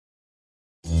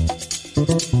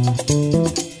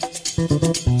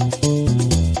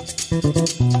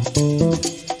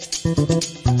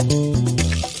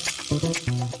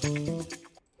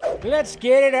Let's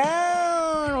get it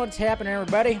on. What's happening,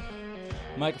 everybody?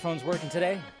 Microphone's working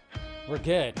today. We're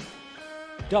good.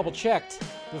 Double checked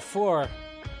before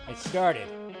I started.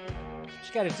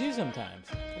 Just got to do sometimes.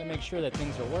 Got to make sure that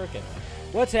things are working.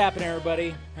 What's happening,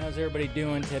 everybody? How's everybody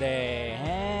doing today?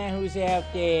 Huh? Who's out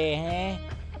there? Huh?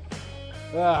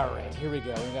 All right, here we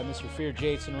go. We got Mr. Fear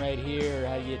Jason right here.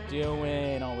 How you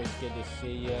doing? Always good to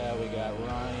see ya. We got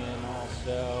Ryan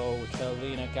also.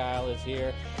 Selena Kyle is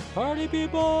here. Party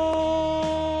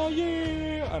people!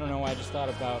 Yeah! I don't know why I just thought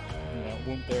about,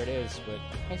 whoop, there it is. But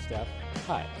hey, Steph.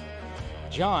 Hi.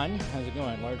 John, how's it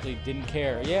going? Largely didn't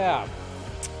care. Yeah.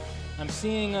 I'm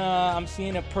seeing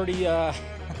a pretty,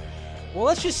 well,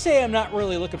 let's just say I'm not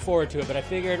really looking forward to it, but I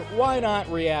figured why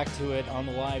not react to it on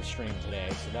the live stream today?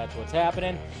 So that's what's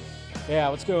happening. Yeah,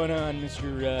 what's going on,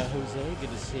 Mr. Jose? Good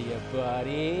to see you,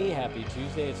 buddy. Happy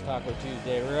Tuesday. It's Taco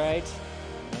Tuesday, right?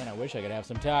 Man, I wish I could have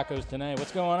some tacos tonight.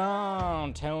 What's going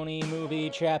on? Tony, Movie,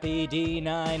 Chappie,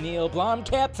 D9, Neil,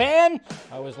 Blomkamp fan?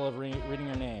 I always love reading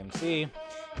your name. See?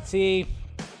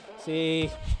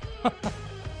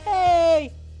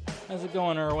 Hey! How's it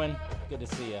going, Erwin? Good to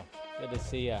see you. Good to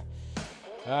see you.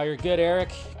 You're good,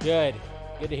 Eric. Good.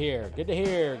 Good to hear. Good to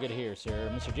hear, sir.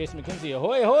 Mr. Jason McKenzie,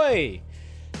 ahoy, ahoy!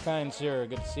 Kind sir,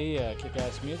 good to see you.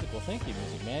 Kick-ass music. Well, thank you,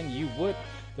 Music Man. You would...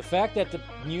 The fact that the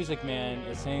Music Man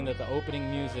is saying that the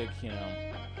opening music,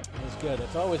 is good.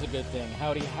 That's always a good thing.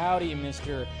 Howdy,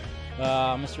 Mr.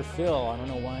 Phil. I don't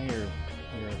know why your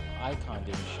icon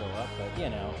didn't show up, but,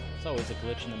 it's always a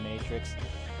glitch in the Matrix.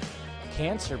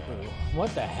 Cancer Boo.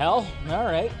 What the hell? All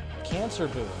right. Cancer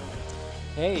Boo.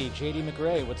 Hey, JD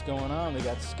McRae, what's going on? We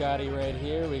got Scotty right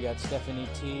here. We got Stephanie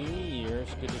T. Here's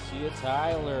good to see you.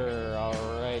 Tyler. All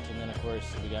right. And then, of course,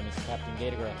 we got Miss Captain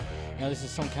Gatorgirl. Now, this is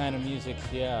some kind of music.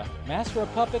 Yeah. Master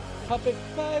of Puppet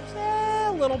vibes?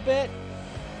 A little bit.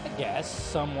 I guess.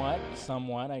 Somewhat,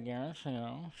 I guess.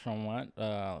 Somewhat.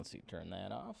 Let's see. Turn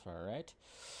that off. All right.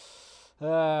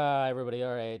 Everybody,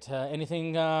 all right.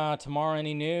 Anything tomorrow?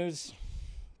 Any news?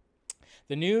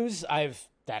 The news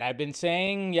that I've been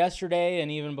saying yesterday and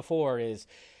even before is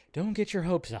don't get your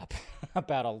hopes up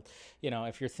about,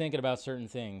 if you're thinking about certain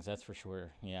things, that's for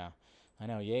sure. Yeah, I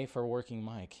know. Yay for working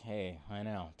Mike. Hey, I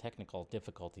know. Technical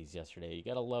difficulties yesterday. You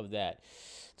got to love that.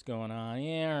 What's going on?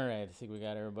 Yeah, all right. I think we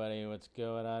got everybody. What's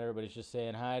going on? Everybody's just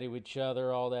saying hi to each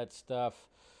other, all that stuff.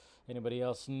 Anybody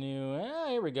else new?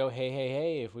 Here we go.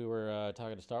 Hey. If we were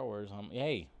talking to Star Wars,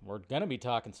 hey, we're going to be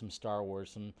talking some Star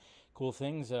Wars. Some cool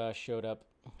things showed up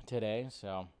today.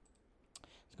 So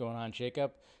what's going on,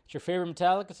 Jacob? It's your favorite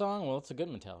Metallica song? Well, it's a good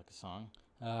Metallica song.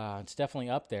 It's definitely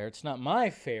up there. It's not my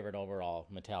favorite overall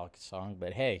Metallica song,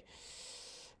 but hey,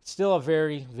 it's still a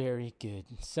very, very good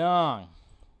song.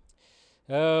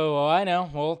 Oh, well, I know.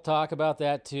 We'll talk about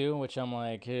that too, which I'm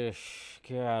like,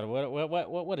 God,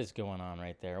 what is going on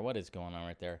right there? What is going on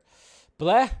right there?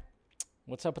 Blah?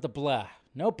 What's up with the blah?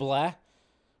 No blah.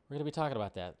 We're going to be talking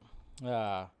about that.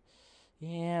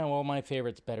 Yeah, well, my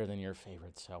favorite's better than your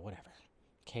favorite, so whatever.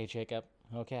 Okay, Jacob?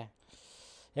 Okay.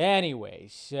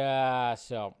 Anyways,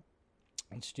 so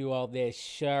let's do all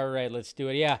this. All right, let's do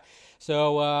it. Yeah.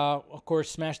 So, of course,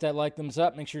 smash that like, thumbs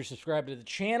up. Make sure you subscribe to the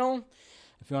channel.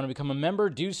 If you want to become a member,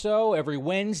 do so. Every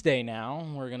Wednesday now,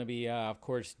 we're going to be, of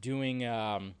course, doing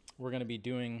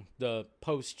the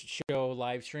post-show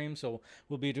live stream. So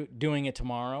we'll be doing it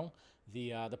tomorrow.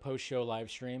 The post-show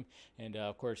live stream. And,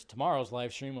 of course, tomorrow's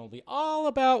live stream will be all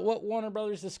about what Warner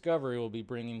Brothers Discovery will be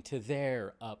bringing to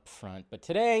their Upfront. But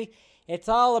today, it's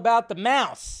all about the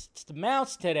mouse. It's the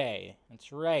mouse today.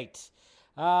 That's right.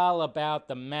 All about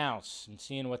the mouse and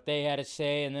seeing what they had to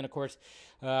say. And then, of course,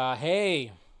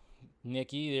 hey,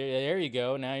 Nikki, there you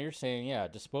go. Now you're saying, yeah,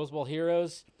 Disposable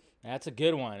Heroes. That's a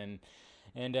good one.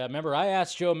 And remember, I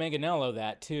asked Joe Manganiello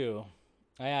that, too.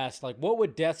 I asked, what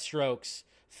would Deathstroke's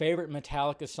favorite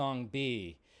Metallica song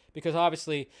be? Because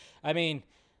obviously, I mean,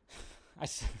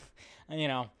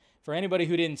 for anybody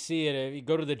who didn't see it, if you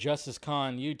go to the Justice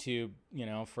Con YouTube,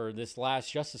 for this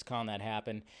last Justice Con that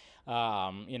happened,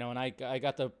 and I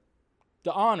got the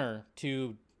honor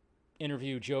to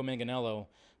interview Joe Manganiello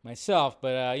myself,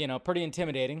 but pretty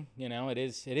intimidating. It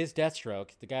is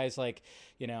Deathstroke. The guy's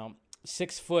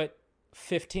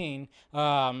 6'15".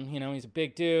 He's a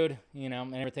big dude.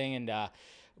 And everything, and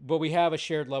but we have a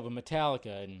shared love of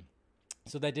Metallica, and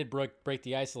so that did break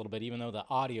the ice a little bit, even though the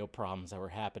audio problems that were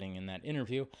happening in that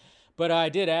interview. But I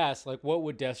did ask, what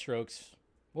would Deathstroke's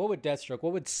What would Deathstroke?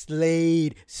 What would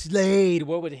Slade?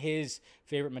 What would his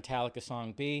favorite Metallica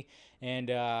song be? And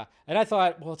I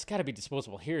thought, well, it's got to be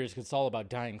Disposable Heroes because it's all about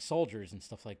dying soldiers and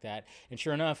stuff like that. And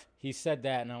sure enough, he said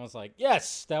that, and I was like,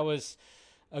 yes, that was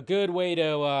a good way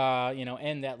to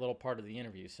end that little part of the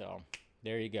interview. So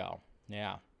there you go.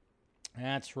 Yeah,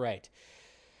 that's right.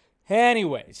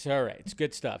 Anyways, all right, it's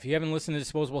good stuff. If you haven't listened to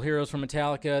Disposable Heroes from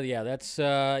Metallica, yeah, that's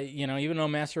even though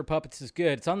Master of Puppets is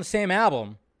good, it's on the same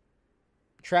album.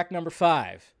 Track number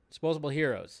 5, Disposable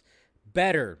Heroes.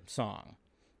 Better song,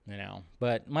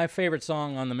 But my favorite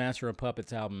song on the Master of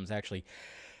Puppets album is actually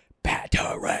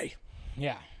Battery.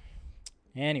 Yeah.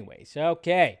 Anyways,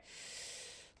 okay.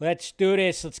 Let's do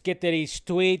this. Let's get to these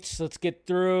tweets. Let's get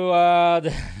through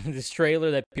this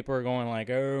trailer that people are going like,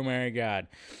 oh my God.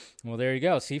 Well, there you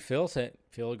go. See, Phil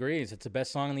agrees. It's the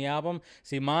best song on the album.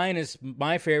 See, my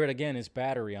favorite, again, is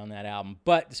Battery on that album.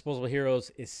 But Disposable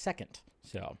Heroes is second.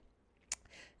 So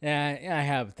I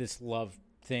have this love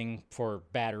thing for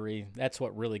Battery. That's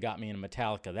what really got me into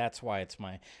Metallica. That's why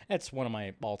that's one of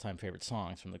my all-time favorite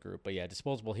songs from the group. But yeah,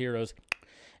 Disposable Heroes.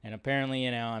 And apparently,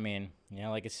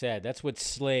 like I said, that's what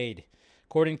Slade,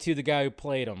 according to the guy who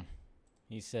played him,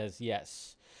 he says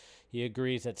yes. He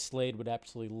agrees that Slade would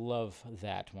absolutely love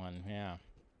that one. Yeah.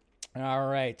 All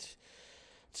right.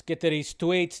 Let's get to these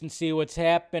tweets and see what's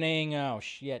happening. Oh,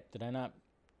 shit. Did I not?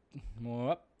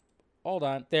 Whoop. Hold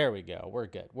on. There we go. We're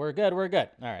good. All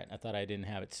right. I thought I didn't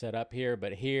have it set up here,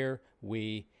 but here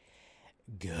we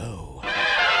go.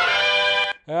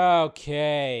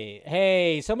 Okay.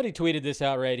 Hey, somebody tweeted this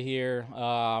out right here.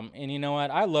 And you know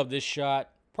what? I love this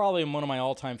shot. Probably one of my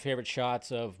all-time favorite shots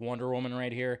of Wonder Woman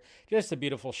right here. Just a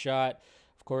beautiful shot.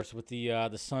 Of course, with the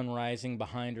sun rising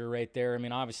behind her right there. I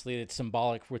mean, obviously, it's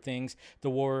symbolic for things.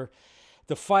 The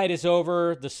fight is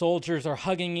over. The soldiers are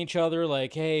hugging each other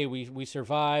like, hey, we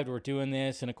survived. We're doing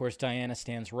this. And, of course, Diana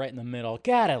stands right in the middle.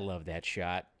 God, I love that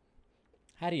shot.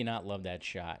 How do you not love that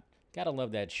shot? Gotta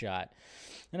love that shot.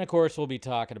 And, of course, we'll be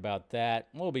talking about that.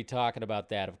 We'll be talking about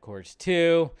that, of course,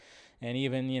 too. And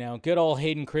even, good old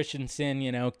Hayden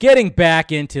Christensen, getting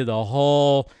back into the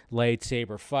whole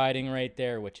lightsaber fighting right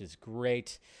there, which is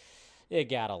great. You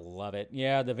gotta love it.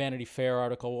 Yeah, the Vanity Fair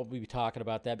article, we'll be talking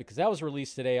about that because that was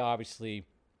released today, obviously,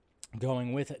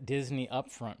 going with Disney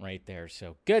Upfront right there.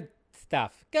 So good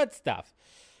stuff.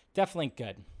 Definitely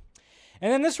good.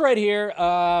 And then this right here,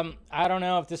 I don't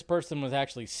know if this person was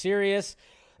actually serious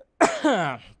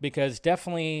because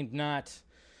definitely not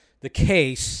the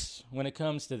case when it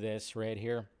comes to this right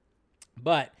here.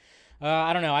 But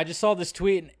I don't know. I just saw this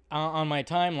tweet on my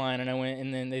timeline, and I went,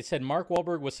 and then they said Mark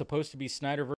Wahlberg was supposed to be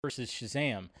Snyder versus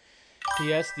Shazam.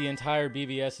 P.S. The entire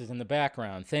BVS is in the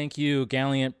background. Thank you,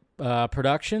 Gallant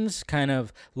Productions. Kind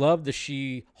of loved the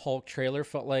She-Hulk trailer.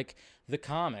 Felt like the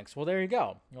comics. Well, there you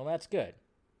go. Well, that's good.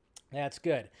 That's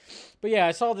good. But yeah,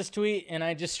 I saw this tweet and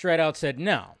I just straight out said,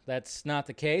 no, that's not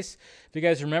the case. If you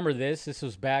guys remember this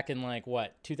was back in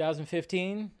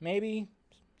 2015, maybe?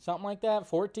 Something like that,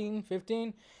 14,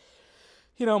 15?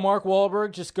 Mark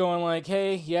Wahlberg just going like,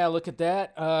 hey, yeah, look at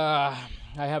that. I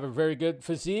have a very good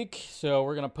physique, so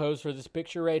we're going to pose for this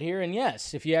picture right here. And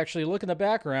yes, if you actually look in the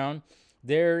background,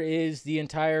 there is the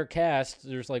entire cast.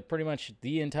 There's pretty much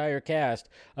the entire cast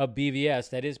of BVS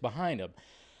that is behind him.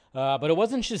 But it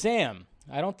wasn't Shazam.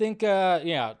 I don't think,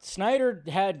 Snyder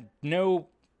had he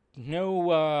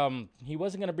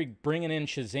wasn't going to be bringing in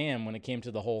Shazam when it came to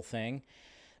the whole thing.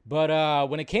 But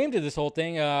when it came to this whole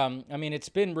thing, it's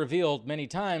been revealed many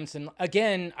times. And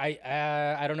again,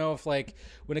 I don't know if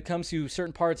when it comes to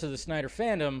certain parts of the Snyder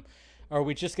fandom, are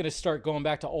we just going to start going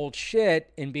back to old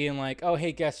shit and being like, oh,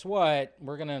 hey, guess what?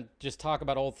 We're going to just talk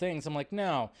about old things. I'm like,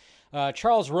 no.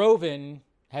 Charles Roven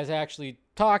has actually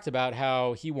talked about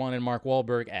how he wanted Mark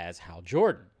Wahlberg as Hal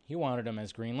Jordan. He wanted him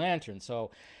as Green Lantern. So,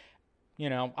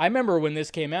 I remember when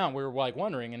this came out, we were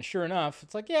wondering, and sure enough,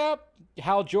 it's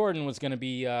Hal Jordan was going to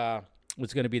be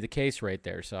the case right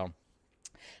there. So,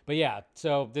 but yeah,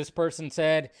 so this person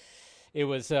said it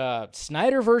was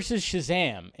Snyder versus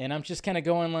Shazam, and I'm just kind of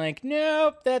going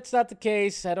nope, that's not the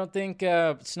case. I don't think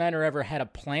Snyder ever had a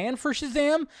plan for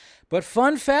Shazam. But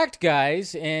fun fact,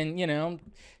 guys, and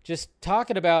just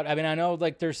talking about, I know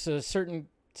there's a certain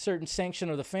section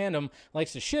of the fandom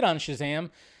likes to shit on Shazam.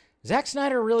 Zack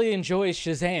Snyder really enjoys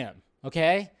Shazam,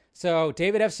 okay? So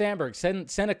David F. Sandberg,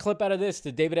 send a clip out of this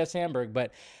to David F. Sandberg.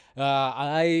 But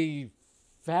I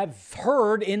have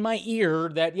heard in my ear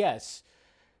that, yes,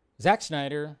 Zack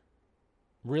Snyder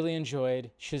really enjoyed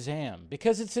Shazam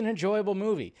because it's an enjoyable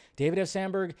movie. David F.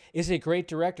 Sandberg is a great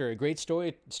director, a great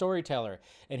storyteller,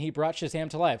 and he brought Shazam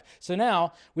to life. So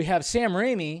now we have Sam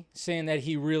Raimi saying that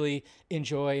he really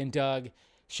enjoyed and dug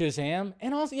Shazam,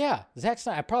 and also, yeah, Zack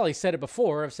Snyder. I probably said it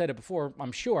before. I've said it before.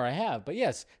 I'm sure I have. But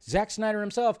yes, Zack Snyder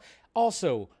himself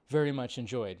also very much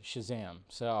enjoyed Shazam.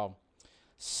 So,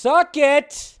 suck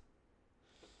it!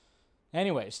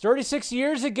 Anyways, 36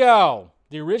 years ago,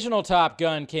 the original Top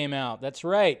Gun came out. That's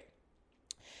right.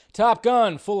 Top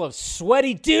Gun full of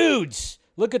sweaty dudes.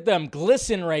 Look at them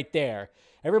glisten right there.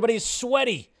 Everybody's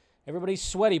sweaty. Everybody's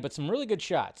sweaty, but some really good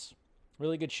shots.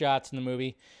 Really good shots in the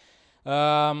movie.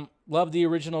 Love the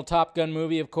original Top Gun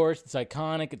movie, of course. It's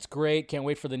iconic. It's great. Can't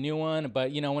wait for the new one.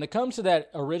 But, when it comes to that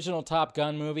original Top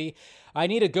Gun movie, I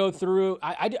need to go through.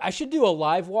 I should do a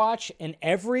live watch, and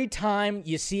every time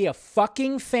you see a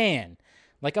fucking fan,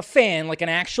 like an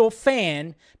actual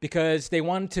fan, because they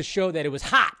wanted to show that it was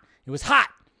hot. It was hot.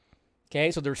 Okay,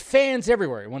 so there's fans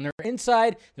everywhere. When they're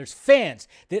inside, there's fans.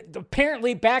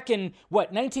 Apparently, back in,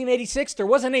 1986, there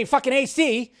wasn't any fucking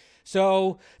AC,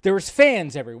 so there was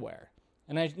fans everywhere.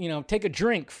 And take a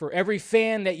drink for every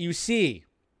fan that you see.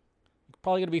 You're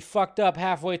probably going to be fucked up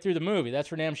halfway through the movie, that's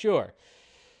for damn sure.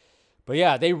 But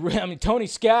yeah, Tony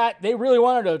Scott, they really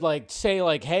wanted to, say,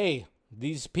 hey,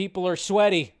 these people are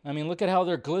sweaty. Look at how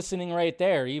they're glistening right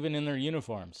there, even in their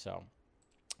uniforms, so...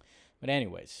 But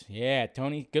anyways, yeah,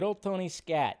 good old Tony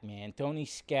Scott, man. Tony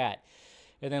Scott.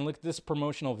 And then look at this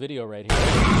promotional video right here.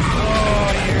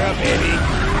 Oh, yeah, baby.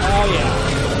 Oh, yeah.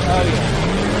 Oh,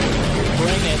 yeah.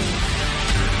 Bring it.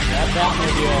 That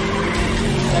Batmobile.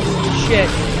 Sexy shit.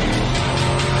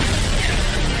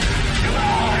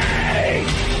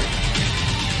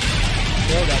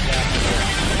 Kill that Batmobile.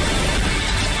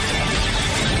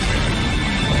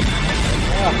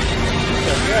 Oh,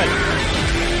 so good.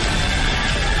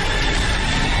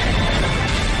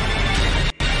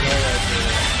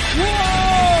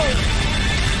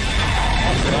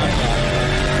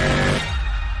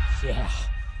 Yeah.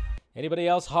 Anybody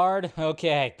else hard?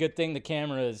 Okay, good thing the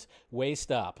camera is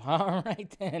waist up. All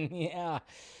right then, yeah.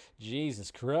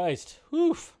 Jesus Christ.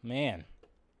 Whew, man.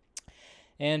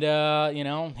 And,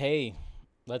 hey,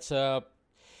 let's, gone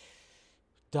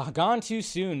too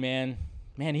soon, man.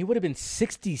 Man, he would have been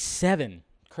 67.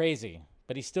 Crazy.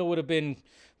 But he still would have been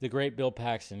the great Bill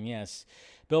Paxton, yes.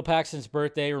 Bill Paxton's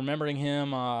birthday, remembering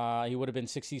him, he would have been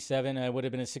 67. It would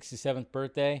have been his 67th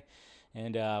birthday.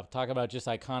 And talk about just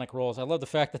iconic roles. I love the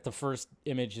fact that the first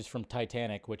image is from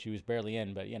Titanic, which he was barely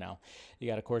in. But, you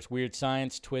got, of course, Weird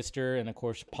Science, Twister, and, of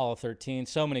course, Apollo 13.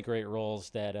 So many great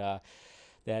roles that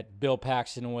Bill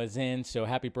Paxton was in. So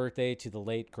happy birthday to the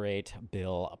late, great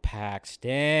Bill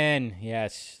Paxton.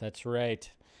 Yes, that's right.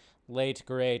 Late,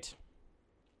 great.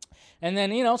 And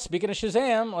then, speaking of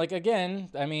Shazam, again,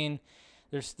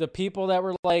 there's the people that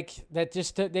were that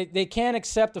just, they can't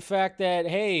accept the fact that,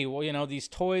 hey, well, these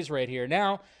toys right here.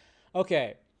 Now,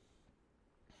 okay,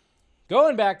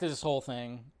 going back to this whole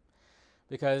thing,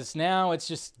 because now it's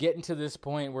just getting to this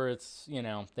point where it's,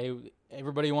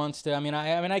 everybody wants to,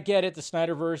 I get it. The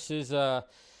Snyderverse is,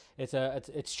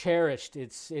 it's cherished.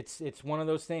 It's one of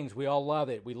those things. We all love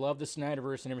it. We love the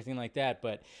Snyderverse and everything like that.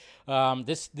 But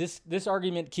this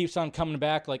argument keeps on coming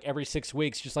back every 6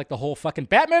 weeks, just like the whole fucking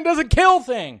Batman doesn't kill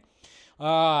thing.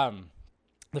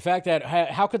 The fact that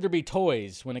how could there be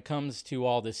toys when it comes to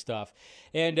all this stuff?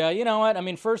 And you know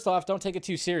what? First off, don't take it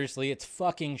too seriously. It's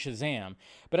fucking Shazam.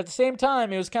 But at the same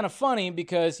time, it was kind of funny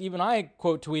because even I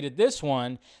quote tweeted this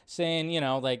one saying,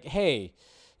 hey,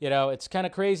 it's kind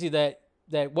of crazy that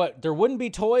there wouldn't be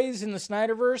toys in the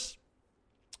Snyderverse?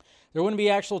 There wouldn't be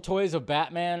actual toys of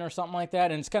Batman or something like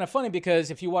that? And it's kind of funny because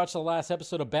if you watch the last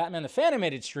episode of Batman the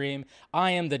Fanimated stream,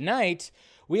 I Am the Knight,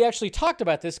 we actually talked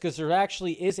about this because there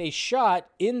actually is a shot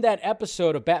in that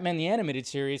episode of Batman the Animated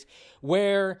Series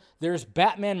where there's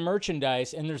Batman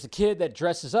merchandise and there's a kid that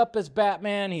dresses up as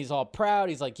Batman. He's all proud.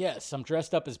 He's like, yes, I'm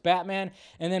dressed up as Batman.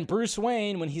 And then Bruce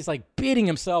Wayne, when he's beating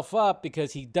himself up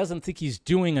because he doesn't think he's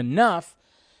doing enough,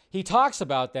 he talks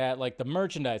about that, the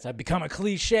merchandise. I've become a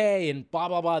cliche and blah,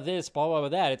 blah, blah, this, blah, blah, blah,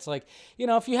 that. It's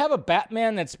if you have a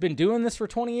Batman that's been doing this for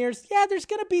 20 years, yeah, there's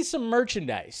going to be some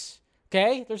merchandise,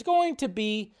 okay? There's going to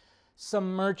be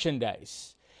some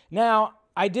merchandise. Now,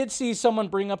 I did see someone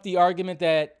bring up the argument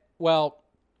that, well,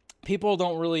 people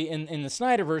don't really, in the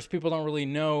Snyderverse, people don't really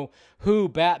know who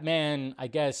Batman, I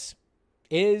guess,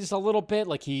 is a little bit.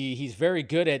 He's very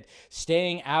good at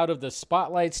staying out of the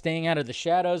spotlight, staying out of the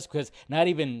shadows, because not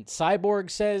even Cyborg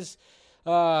says,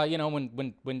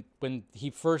 when he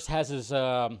first has his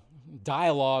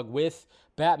dialogue with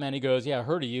Batman, he goes, yeah, I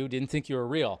heard of you, didn't think you were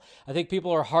real. I think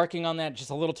people are harking on that just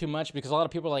a little too much because a lot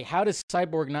of people are like, how does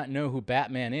Cyborg not know who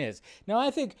Batman is? Now, I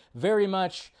think very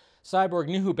much Cyborg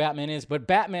knew who Batman is, but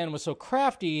Batman was so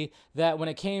crafty that when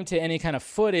it came to any kind of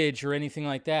footage or anything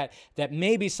like that, that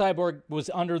maybe Cyborg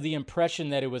was under the impression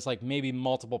that it was like maybe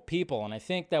multiple people. And I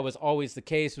think that was always the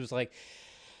case. It was like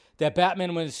that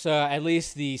Batman was, at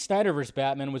least the Snyderverse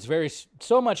Batman, was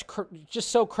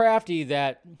just so crafty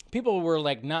that people were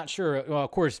like not sure. Well, of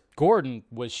course, Gordon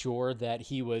was sure that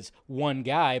he was one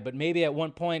guy, but maybe at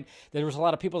one point there was a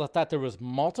lot of people that thought there was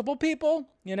multiple people,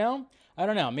 you know? I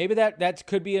don't know. Maybe that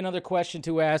could be another question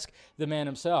to ask the man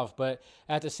himself. But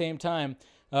at the same time,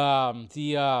 I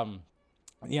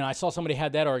saw somebody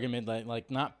had that argument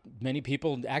like not many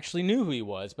people actually knew who he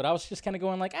was, but I was just kind of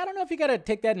going like, I don't know if you got to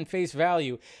take that in face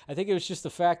value. I think it was just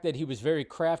the fact that he was very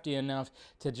crafty enough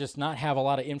to just not have a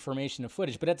lot of information and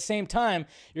footage. But at the same time,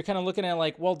 you're kind of looking at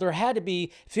like, well, there had to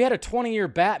be, if you had a 20-year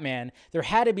Batman, there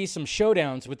had to be some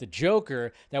showdowns with the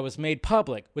Joker that was made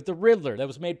public, with the Riddler that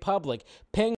was made public,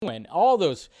 Penguin, all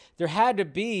those. There had to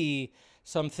be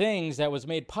some things that was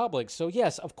made public. So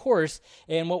yes, of course.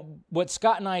 And what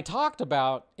Scott and I talked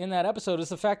about in that episode is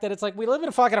the fact that it's like, we live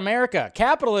in fucking America.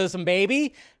 Capitalism, baby.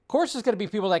 Of course there's going to be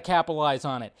people that capitalize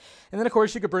on it. And then of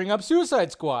course you could bring up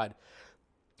Suicide Squad,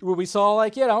 where we saw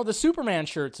like, the Superman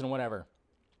shirts and whatever.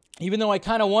 Even though I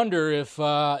kind of wonder if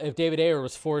David Ayer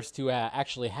was forced to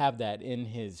actually have that in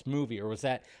his movie, or was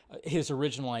that his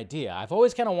original idea? I've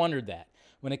always kind of wondered that.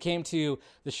 When it came to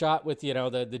the shot with,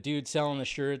 the dude selling the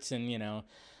shirts and,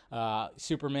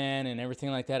 Superman and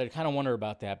everything like that, I kind of wonder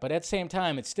about that. But at the same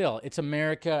time, it's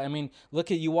America. I mean,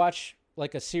 you watch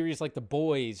like a series like The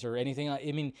Boys or anything.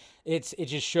 I mean, it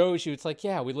just shows you, it's like,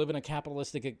 yeah, we live in a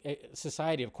capitalistic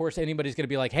society. Of course, anybody's going to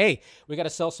be like, hey, we got to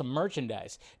sell some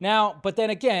merchandise. Now, but then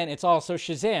again, it's also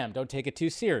Shazam. Don't take it too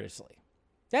seriously.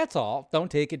 That's all. Don't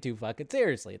take it too fucking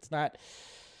seriously. It's not,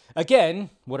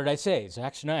 again, what did I say?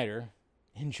 Zack Snyder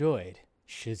enjoyed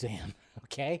Shazam,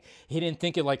 okay? He didn't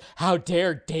think it like, how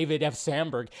dare David F.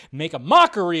 Sandberg make a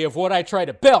mockery of what I try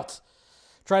to build.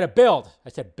 I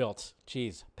said built.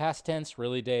 Jeez. Past tense,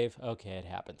 really, Dave? Okay, it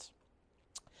happens.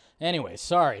 Anyway,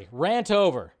 sorry. Rant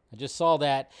over. I just saw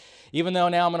that, even though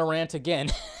now I'm going to rant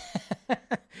again.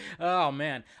 Oh,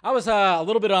 man. I was a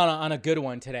little bit on a good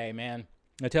one today, man.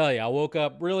 I tell you, I woke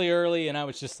up really early, and I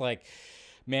was just like,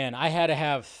 man, I had to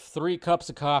have 3 cups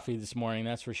of coffee this morning,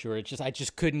 that's for sure. I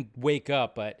just couldn't wake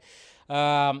up. But,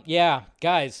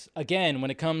 guys, again,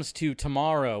 when it comes to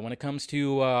tomorrow, Wayne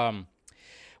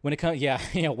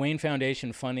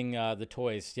Foundation funding the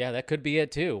toys. Yeah, that could be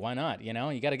it too. Why not? You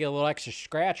got to get a little extra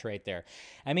scratch right there.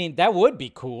 I mean, that would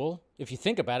be cool if you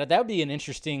think about it. That would be an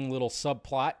interesting little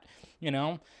subplot,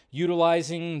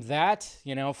 utilizing that,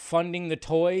 funding the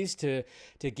toys to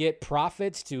get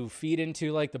profits to feed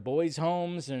into like the boys'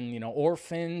 homes and,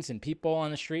 orphans and people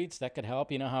on the streets. That could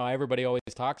help. You know how everybody always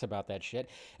talks about that shit.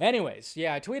 Anyways,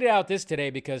 I tweeted out this today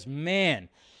because, man,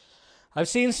 I've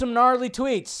seen some gnarly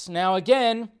tweets. Now,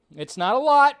 again, it's not a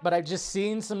lot, but I've just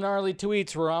seen some gnarly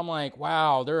tweets where I'm like,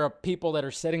 wow, there are people that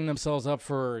are setting themselves up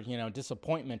for,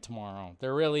 disappointment tomorrow.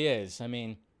 There really is. I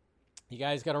mean, you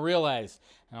guys got to realize,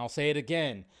 and I'll say it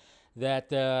again,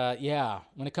 that,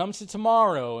 when it comes to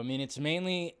tomorrow, I mean, it's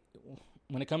mainly,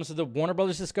 when it comes to the Warner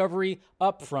Brothers Discovery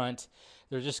Upfront,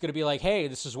 they're just going to be like, hey,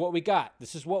 this is what we got.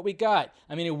 This is what we got.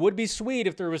 I mean, it would be sweet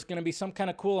if there was going to be some kind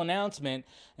of cool announcement.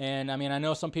 And, I mean, I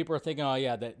know some people are thinking, oh,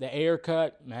 yeah, the Ayer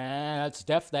cut, man,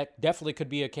 that definitely could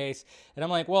be a case. And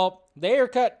I'm like, well, the Ayer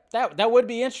cut, that would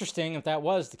be interesting if that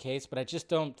was the case. But I just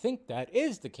don't think that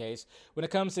is the case. When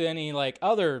it comes to any, like,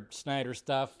 other Snyder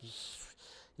stuff,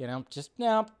 just,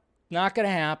 no, not going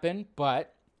to happen.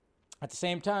 But at the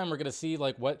same time, we're going to see,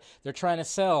 like, what they're trying to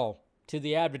sell to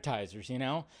the advertisers,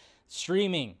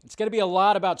 Streaming. It's going to be a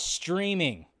lot about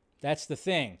streaming. That's the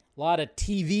thing. A lot of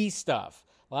TV stuff.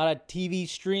 A lot of TV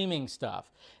streaming stuff.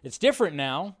 It's different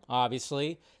now,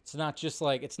 obviously. It's not just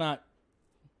like, it's not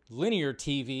linear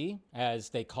TV,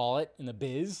 as they call it in the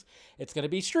biz. It's going to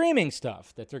be streaming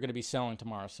stuff that they're going to be selling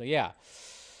tomorrow. So, yeah.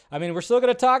 I mean, we're still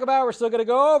going to talk about it. We're still going to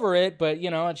go over it. But,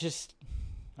 I just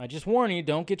warn you,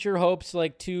 don't get your hopes,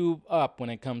 like, too up when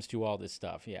it comes to all this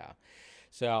stuff. Yeah.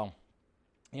 So,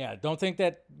 yeah, don't think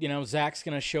that, Zach's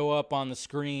going to show up on the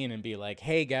screen and be like,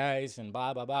 hey, guys, and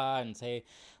blah, blah, blah, and say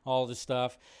all this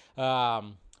stuff. But,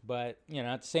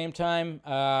 at the same time,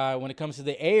 when it comes to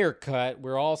the Ayer cut,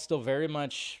 we're all still very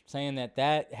much saying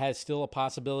that has still a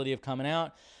possibility of coming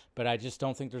out. But I just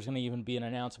don't think there's going to even be an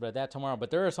announcement about that tomorrow.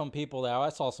 But there are some people that I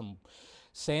saw some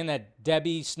saying that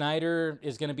Debbie Snyder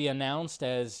is going to be announced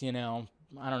as, running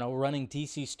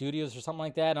DC Studios or something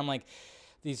like that. I'm like,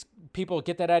 these people,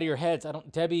 get that out of your heads.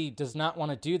 Debbie does not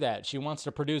want to do that. She wants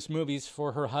to produce movies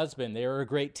for her husband. They're a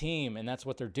great team, and that's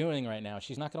what they're doing right now.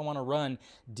 She's not going to want to run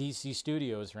DC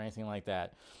Studios or anything like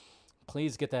that.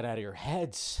 Please get that out of your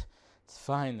heads. It's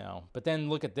fine, though. But then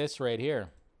look at this right here.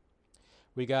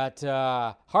 We got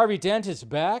Harvey Dent is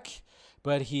back,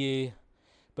 but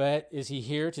is he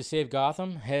here to save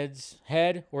Gotham?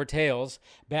 Head or tails?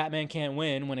 Batman can't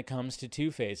win when it comes to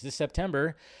Two-Face. This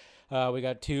September, we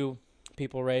got two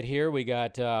people right here. We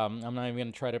got, I'm not even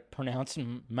going to try to pronounce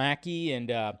them, Mackie and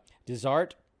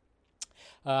Desart.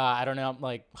 I don't know,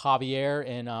 like Javier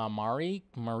and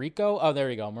Mariko. Oh, there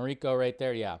you go. Mariko right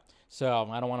there, yeah. So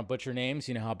I don't want to butcher names.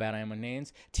 You know how bad I am with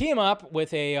names. Team up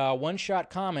with a one-shot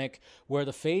comic where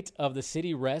the fate of the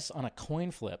city rests on a coin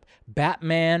flip.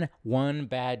 Batman One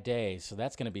Bad Day. So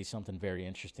that's going to be something very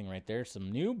interesting right there.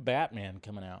 Some new Batman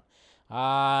coming out.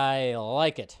 I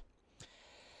like it.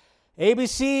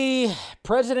 ABC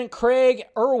President Craig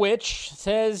Erwich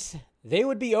says they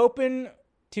would be open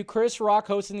to Chris Rock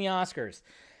hosting the Oscars.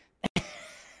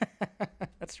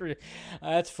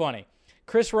 That's funny.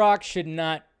 Chris Rock should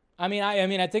not. I mean,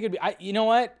 I think it'd be. You know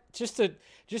what? Just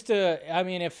to. I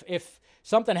mean, if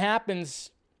something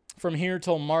happens from here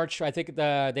till March, I think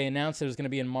they announced it was going to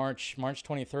be in March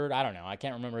 23rd. I don't know. I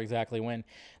can't remember exactly when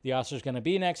the Oscars going to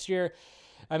be next year.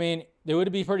 I mean, it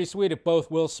would be pretty sweet if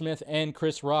both Will Smith and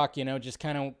Chris Rock, just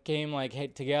kind of came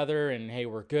like together and hey,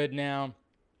 we're good now.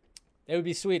 It would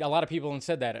be sweet. A lot of people have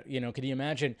said that. Could you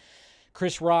imagine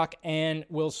Chris Rock and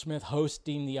Will Smith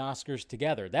hosting the Oscars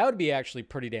together? That would be actually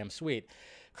pretty damn sweet.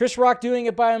 Chris Rock doing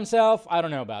it by himself, I don't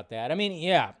know about that. I mean,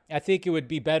 yeah, I think it would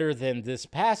be better than this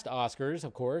past Oscars,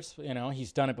 of course.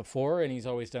 He's done it before, and he's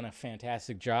always done a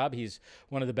fantastic job. He's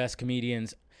one of the best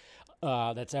comedians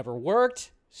that's ever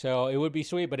worked. So it would be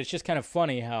sweet, but it's just kind of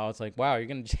funny how it's like, wow, you're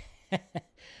going to,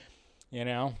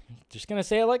 just going to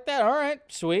say it like that. All right,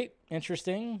 sweet,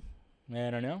 interesting. I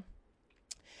don't know.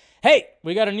 Hey,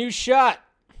 we got a new shot,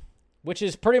 which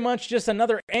is pretty much just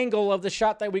another angle of the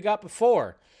shot that we got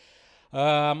before.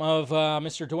 Of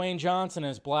Mr. Dwayne Johnson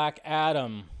as Black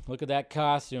Adam. Look at that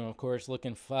costume, of course,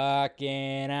 looking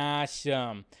fucking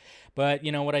awesome. But,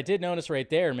 what I did notice right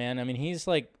there, man, I mean, he's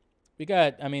like, we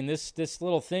got, I mean, this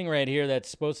little thing right here that's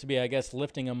supposed to be, I guess,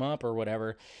 lifting him up or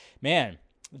whatever. Man,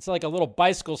 it's like a little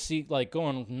bicycle seat, like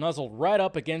going nuzzled right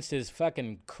up against his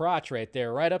fucking crotch right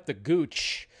there, right up the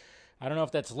gooch. I don't know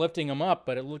if that's lifting him up,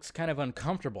 but it looks kind of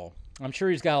uncomfortable. I'm sure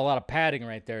he's got a lot of padding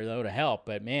right there, though, to help.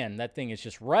 But, man, that thing is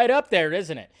just right up there,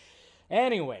 isn't it?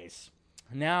 Anyways,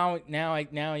 now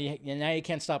you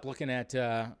can't stop looking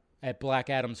at Black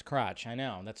Adam's crotch. I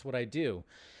know. That's what I do.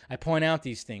 I point out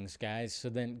these things, guys, so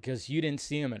then because you didn't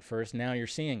see them at first, now you're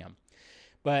seeing them.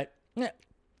 But,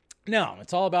 no,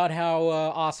 it's all about how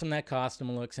awesome that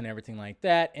costume looks and everything like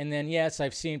that. And then, yes,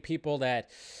 I've seen people that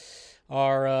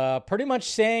are pretty much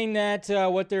saying that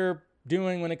what they're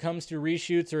doing when it comes to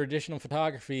reshoots or additional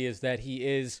photography is that he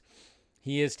is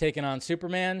taking on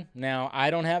Superman. Now,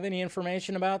 I don't have any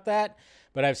information about that,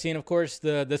 but I've seen, of course,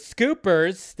 the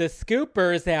scoopers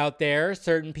out there,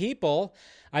 certain people.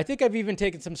 I think I've even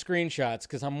taken some screenshots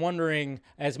because I'm wondering,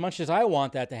 as much as I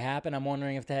want that to happen, I'm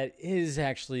wondering if that is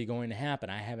actually going to happen.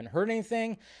 I haven't heard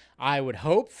anything. I would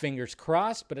hope, fingers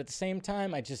crossed, but at the same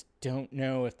time, I just don't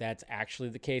know if that's actually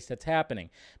the case that's happening.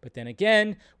 But then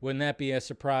again, wouldn't that be a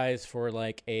surprise for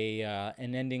like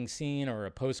an ending scene or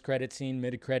a post-credit scene,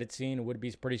 mid-credit scene? It would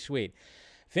be pretty sweet.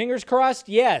 Fingers crossed,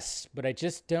 yes, but I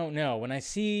just don't know. When I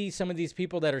see some of these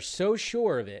people that are so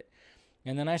sure of it,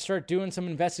 and then I start doing some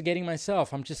investigating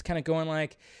myself, I'm just kind of going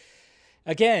like,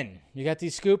 again, you got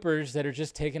these scoopers that are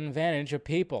just taking advantage of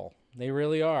people. They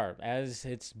really are, as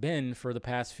it's been for the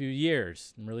past few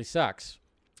years. It really sucks.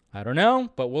 I don't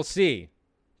know, but we'll see.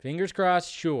 Fingers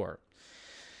crossed, sure.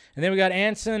 And then we got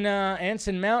Anson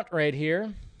Mount right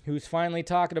here, who's finally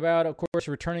talking about, of course,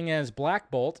 returning as Black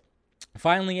Bolt.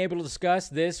 Finally able to discuss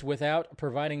this without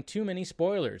providing too many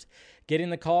spoilers. Getting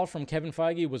the call from Kevin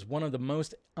Feige was one of the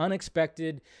most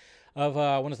unexpected of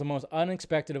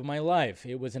my life.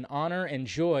 It was an honor and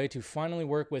joy to finally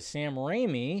work with Sam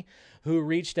Raimi, who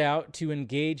reached out to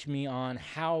engage me on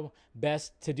how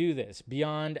best to do this.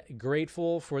 Beyond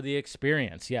grateful for the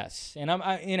experience, yes. And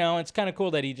it's kind of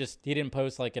cool that he didn't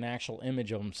post like an actual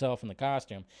image of himself in the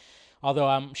costume, although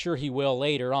I'm sure he will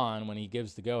later on when he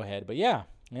gives the go-ahead. But yeah,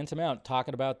 Anson Mount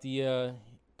talking about the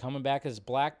coming back as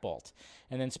Black Bolt.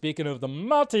 And then speaking of the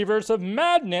multiverse of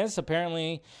madness,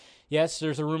 apparently, yes,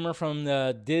 there's a rumor from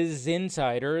the Diz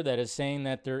Insider that is saying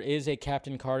that there is a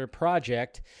Captain Carter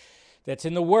project that's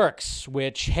in the works,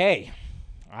 which, hey,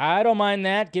 I don't mind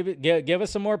that. Give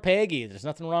us some more Peggy. There's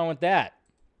nothing wrong with that.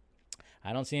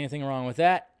 I don't see anything wrong with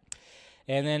that.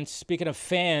 And then speaking of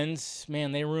fans,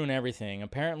 man, they ruin everything.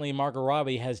 Apparently, Margot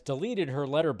Robbie has deleted her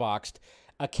Letterboxd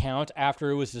account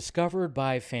after it was discovered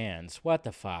by fans. What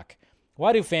the fuck?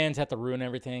 Why do fans have to ruin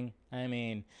everything? I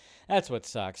mean, that's what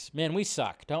sucks. Man, we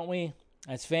suck, don't we?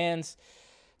 As fans,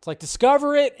 it's like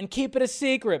discover it and keep it a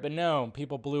secret. But no,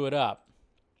 people blew it up.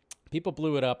 People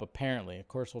blew it up, apparently. Of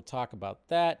course, we'll talk about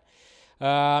that.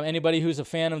 Anybody who's a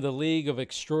fan of the League of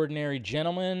Extraordinary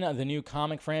Gentlemen, the new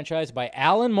comic franchise by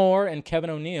Alan Moore and Kevin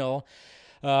O'Neill,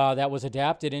 that was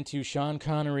adapted into Sean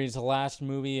Connery's last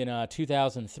movie in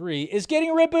 2003, is getting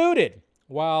rebooted,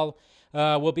 while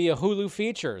will be a Hulu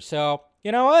feature. So,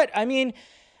 you know what? I mean,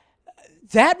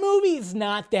 that movie is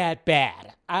not that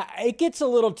bad. It gets a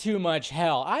little too much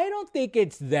hell. I don't think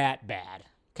it's that bad.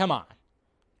 Come on.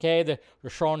 Okay, the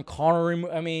Sean Connery,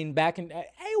 I mean,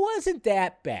 it wasn't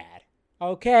that bad.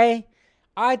 Okay?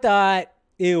 I thought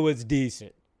it was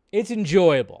decent. It's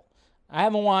enjoyable. I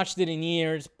haven't watched it in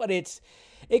years, but it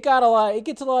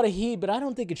gets a lot of heat, but I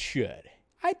don't think it should.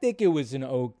 I think it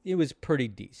was pretty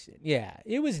decent. Yeah,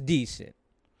 it was decent.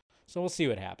 So we'll see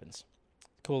what happens.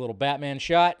 Cool little Batman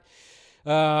shot.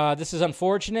 This is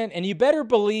unfortunate, and you better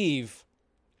believe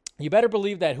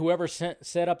that whoever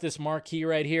set up this marquee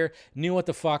right here knew what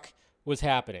the fuck was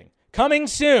happening. Coming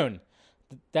soon.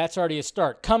 That's already a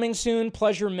start. Coming soon,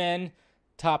 Pleasure Men,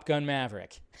 Top Gun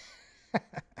Maverick.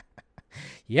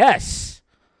 Yes.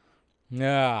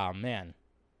 Oh, man.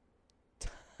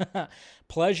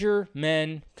 Pleasure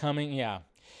Men coming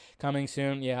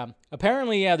soon. Yeah.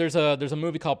 Apparently, yeah, there's a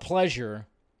movie called Pleasure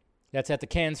that's at the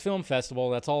Cannes Film Festival.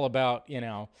 That's all about,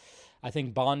 I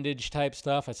think bondage type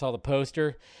stuff. I saw the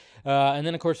poster. And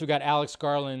then, of course, we got Alex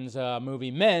Garland's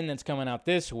movie Men that's coming out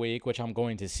this week, which I'm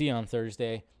going to see on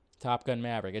Thursday. Top Gun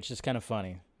Maverick. It's just kind of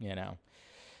funny, I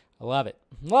love it.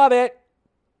 Love it.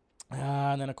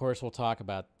 And then, of course, we'll talk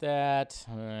about that.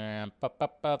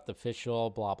 The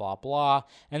official, blah, blah, blah.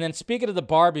 And then speaking of the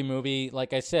Barbie movie,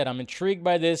 like I said, I'm intrigued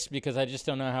by this because I just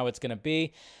don't know how it's going to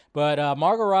be. But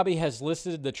Margot Robbie has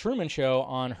listed The Truman Show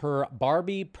on her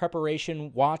Barbie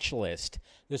preparation watch list.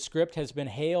 The script has been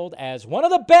hailed as one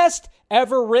of the best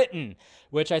ever written,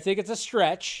 which I think it's a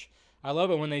stretch. I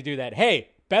love it when they do that. Hey,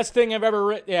 best thing I've ever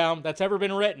written, that's ever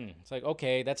been written. It's like,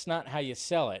 okay, that's not how you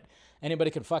sell it.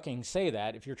 Anybody can fucking say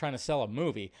that if you're trying to sell a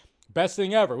movie. Best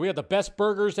thing ever. We have the best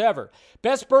burgers ever.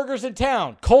 Best burgers in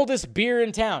town. Coldest beer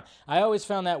in town. I always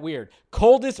found that weird.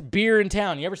 Coldest beer in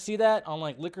town. You ever see that on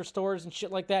like liquor stores and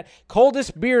shit like that?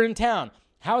 Coldest beer in town.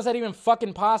 How is that even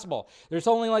fucking possible? There's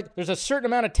a certain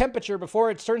amount of temperature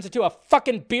before it turns into a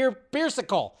fucking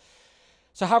beersicle.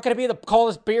 So how can it be the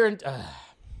coldest beer in...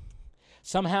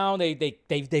 Somehow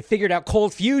they figured out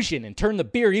cold fusion and turned the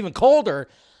beer even colder,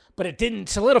 but it didn't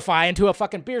solidify into a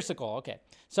fucking beersicle. Okay,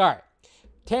 sorry.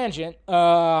 Tangent.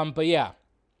 But yeah.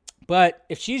 But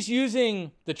if she's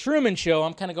using The Truman Show,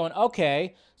 I'm kind of going,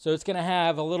 okay, so it's going to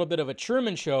have a little bit of a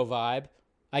Truman Show vibe.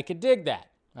 I could dig that.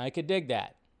 All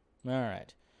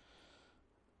right.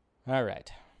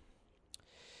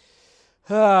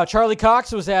 Charlie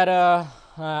Cox was at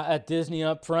Disney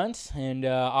Upfront, and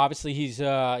obviously he's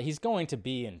going to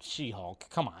be in She-Hulk.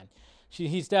 Come on.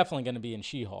 He's definitely going to be in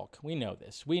She-Hulk. We know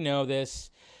this.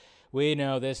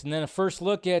 And then a first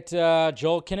look at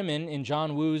Joel Kinnaman in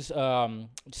John Woo's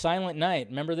Silent Night.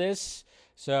 Remember this?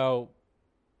 So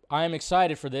I'm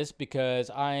excited for this because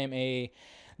I am a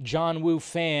John Woo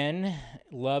fan.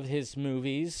 Love his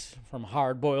movies, from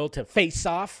Hard Boiled to Face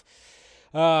Off.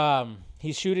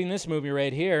 He's shooting this movie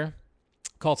right here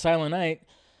called Silent Night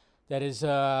that is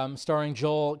starring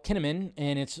Joel Kinnaman,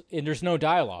 and there's no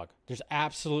dialogue. There's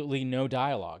absolutely no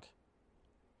dialogue.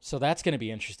 So that's going to be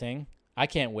interesting. I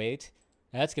can't wait.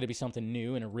 That's going to be something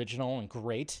new and original and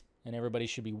great, and everybody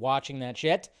should be watching that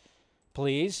shit.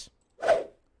 Please.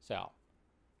 So,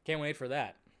 can't wait for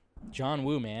that. John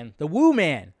Woo, man. The Woo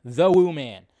Man.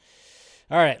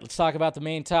 All right, let's talk about the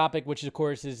main topic, which, of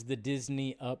course, is the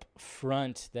Disney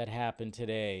Upfront that happened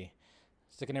today.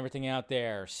 Sticking everything out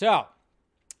there. So,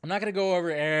 I'm not going to go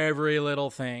over every little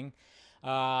thing,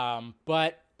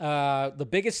 but the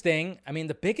biggest thing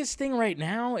right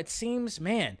now, it seems,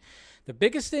 the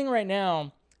biggest thing right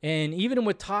now, and even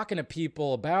with talking to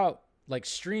people about like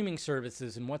streaming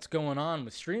services and what's going on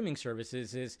with streaming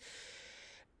services is,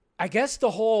 I guess the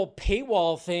whole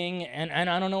paywall thing, and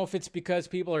I don't know if it's because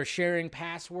people are sharing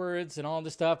passwords and all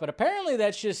this stuff, but apparently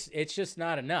it's just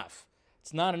not enough.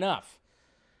 It's not enough.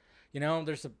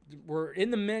 We're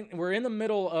in the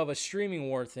middle of a streaming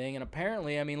war thing, and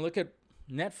apparently, look at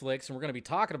Netflix, and we're going to be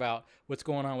talking about what's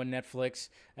going on with Netflix.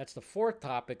 That's the fourth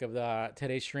topic of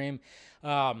today's stream.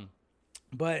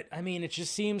 But I mean, it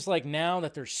just seems like now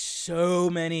that there's so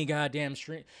many goddamn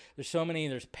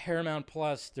there's Paramount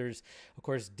Plus, there's of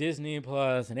course Disney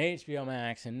Plus and HBO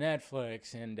Max and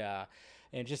Netflix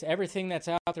and just everything that's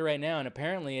out there right now. And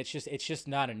apparently it's just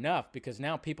not enough, because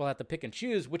now people have to pick and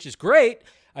choose, which is great.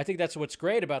 I think that's what's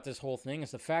great about this whole thing,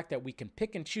 is the fact that we can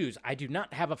pick and choose. I do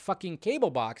not have a fucking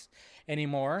cable box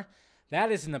anymore.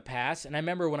 That is in the past. And I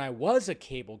remember when I was a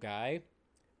cable guy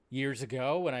years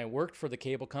ago, when I worked for the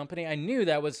cable company, I knew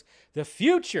that was the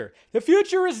future. The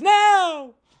future is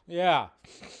now. Yeah.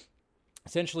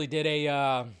 Essentially did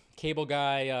a cable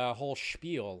guy whole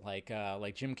spiel like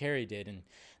Jim Carrey did in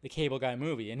the Cable Guy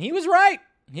movie. And he was right.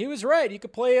 He was right. You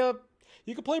could play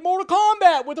Mortal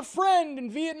Kombat with a friend in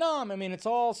Vietnam. I mean, it's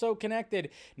all so connected.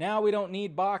 Now we don't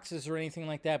need boxes or anything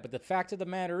like that. But the fact of the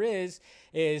matter is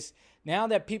now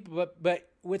that people, but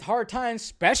with hard times,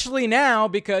 especially now,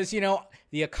 because,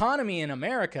 the economy in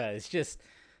America is just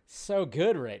so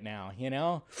good right now,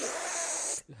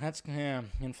 That's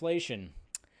inflation.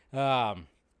 That's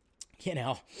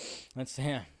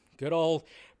good old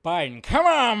Biden. Come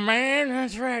on, man.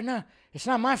 That's right. No, it's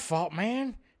not my fault,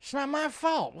 man. It's not my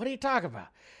fault. What are you talking about?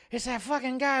 It's that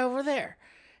fucking guy over there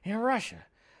in Russia.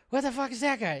 What the fuck is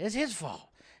that guy? It's his fault.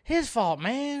 His fault,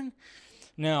 man.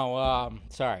 No,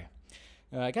 sorry.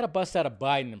 I got to bust out a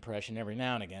Biden impression every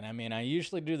now and again. I mean, I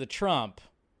usually do the Trump,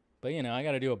 but, I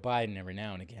got to do a Biden every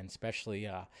now and again, especially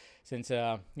since.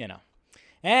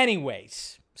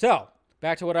 Anyways, so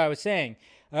back to what I was saying.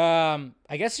 I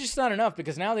guess it's just not enough,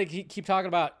 because now they keep talking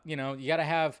about, you got to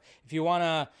have, if you want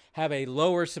to have a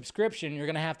lower subscription, you're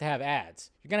going to have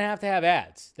ads. You're going to have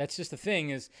ads. That's just the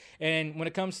thing and when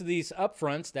it comes to these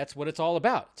upfronts, that's what it's all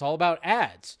about. It's all about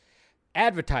ads.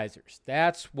 Advertisers.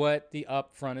 That's what the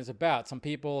upfront is about. Some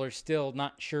people are still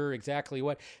not sure exactly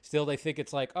what. Still, they think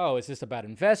it's like, oh, is this about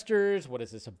investors? What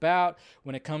is this about?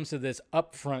 When it comes to this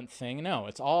upfront thing, no,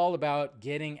 it's all about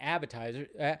getting advertisers.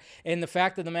 And the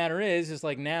fact of the matter is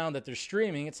like now that they're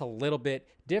streaming, it's a little bit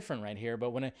different right here.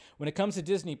 But when it comes to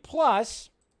Disney Plus,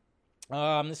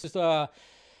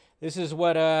 this is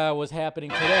what was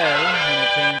happening today when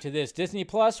it came to this. Disney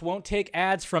Plus won't take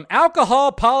ads from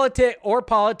alcohol,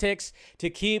 politics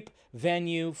to keep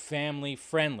venue family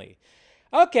friendly.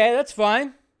 Okay, that's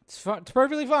fine. It's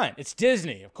perfectly fine. It's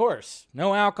Disney, of course.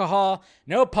 No alcohol,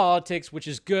 no politics, which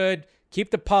is good.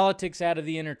 Keep the politics out of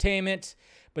the entertainment.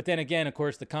 But then again, of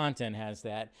course, the content has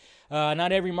that.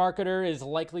 Not every marketer is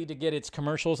likely to get its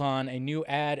commercials on a new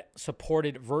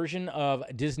ad-supported version of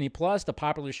Disney Plus, the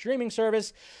popular streaming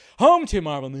service home to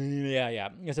Marvel.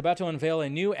 It's about to unveil a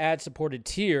new ad-supported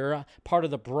tier, part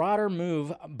of the broader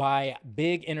move by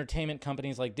big entertainment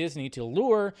companies like Disney to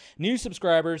lure new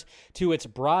subscribers to its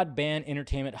broadband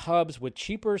entertainment hubs with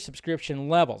cheaper subscription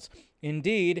levels.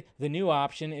 Indeed, the new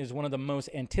option is one of the most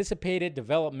anticipated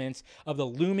developments of the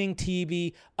looming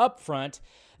TV upfront,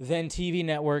 then TV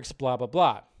networks, blah, blah,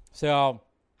 blah. So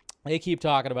they keep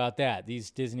talking about that. These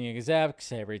Disney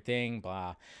execs, everything,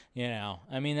 blah.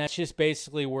 I mean, that's just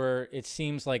basically where it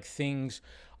seems like things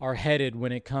are headed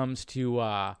when it comes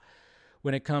to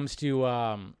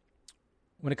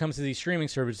these streaming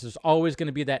services. There's always going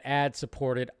to be that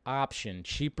ad-supported option,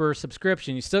 cheaper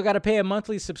subscription. You still got to pay a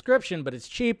monthly subscription, but it's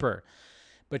cheaper.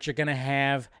 But you're going to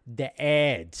have the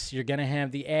ads. You're going to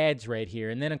have the ads right here.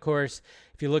 And then, of course,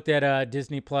 if you looked at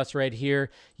Disney Plus right here,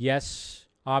 yes,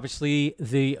 obviously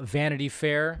the Vanity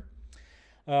Fair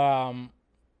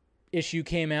issue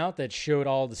came out that showed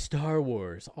all the Star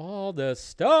Wars,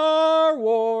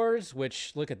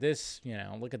 which look at this,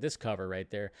 look at this cover right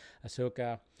there.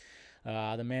 Ahsoka,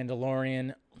 the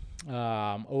Mandalorian,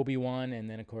 Obi-Wan, and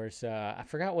then of course I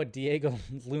forgot what Diego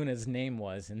Luna's name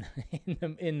was in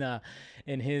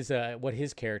his what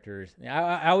his character is.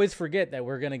 I always forget that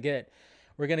we're gonna get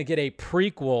a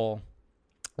prequel.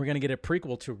 We're gonna get a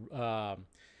prequel to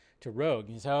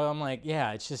Rogue. So I'm like,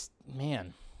 yeah, it's just,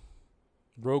 man,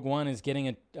 Rogue One is getting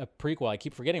a prequel. I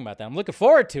keep forgetting about that. I'm looking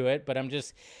forward to it, but I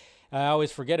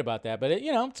always forget about that. But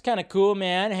it's kind of cool,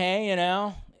 man.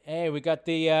 Hey, we got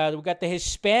the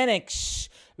Hispanics.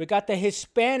 We got the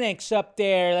Hispanics up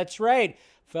there. That's right,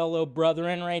 fellow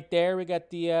brethren, right there. We got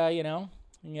we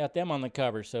got them on the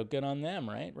cover. So good on them,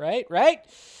 right?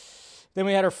 Then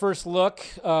we had our first look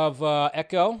of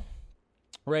Echo,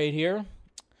 right here.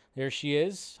 There she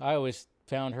is. I always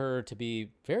found her to be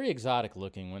very exotic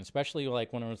looking, especially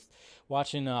when I was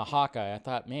watching Hawkeye. I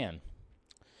thought, man,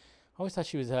 I always thought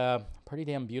she was pretty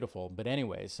damn beautiful. But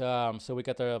anyways, so we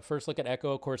got the first look at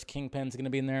Echo. Of course, Kingpin's going to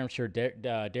be in there. I'm sure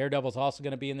Daredevil's also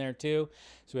going to be in there too.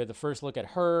 So we had the first look at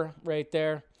her right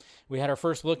there. We had our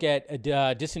first look at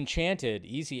Disenchanted.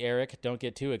 Easy, Eric. Don't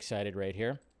get too excited right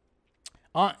here.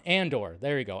 Andor.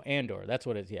 There you go. Andor. That's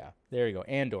what it is. Yeah. There you go.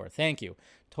 Andor. Thank you.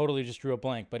 Totally just drew a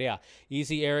blank. But yeah,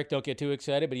 easy, Eric. Don't get too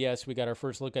excited. But yes, we got our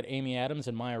first look at Amy Adams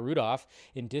and Maya Rudolph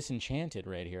in Disenchanted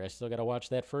right here. I still got to watch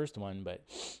that first one. But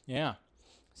yeah,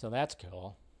 so that's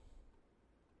cool.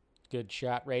 Good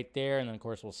shot right there. And then, of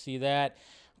course, we'll see that.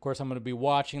 Of course, I'm going to be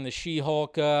watching the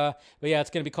She-Hulk. But yeah, it's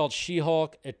going to be called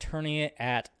She-Hulk Attorney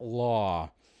at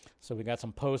Law. So we got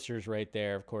some posters right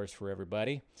there, of course, for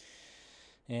everybody.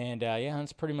 And, yeah,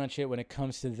 that's pretty much it when it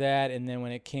comes to that. And then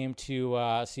when it came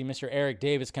to, see, Mr. Eric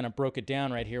Davis kind of broke it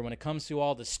down right here. When it comes to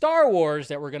all the Star Wars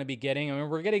that we're going to be getting, I mean,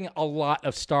 we're getting a lot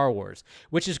of Star Wars,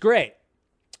 which is great.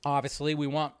 Obviously, we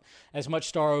want as much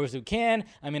Star Wars as we can.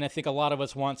 I mean, I think a lot of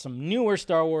us want some newer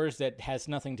Star Wars that has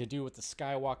nothing to do with the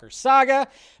Skywalker saga.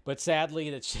 But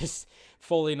sadly, that's just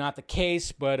fully not the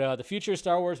case. But the future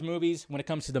Star Wars movies, when it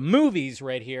comes to the movies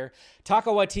right here,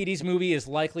 Taika Waititi's movie is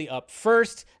likely up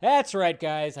first. That's right,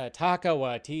 guys. Taika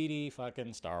Waititi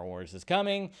fucking Star Wars is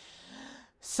coming.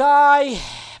 Sigh.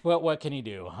 But what can he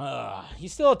do?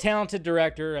 He's still a talented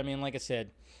director. I mean, like I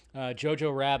said,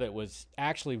 Jojo Rabbit was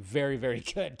actually very, very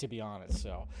good, to be honest.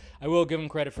 So I will give him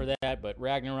credit for that. But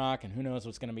Ragnarok, and who knows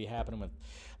what's going to be happening with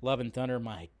Love and Thunder.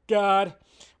 My God.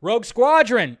 Rogue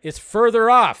Squadron is further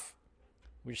off.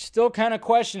 We're still kind of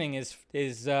questioning, is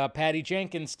Patty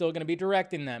Jenkins still going to be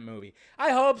directing that movie?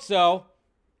 I hope so.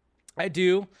 I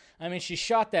do. I mean, she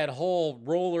shot that whole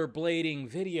rollerblading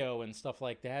video and stuff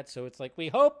like that. So it's like, we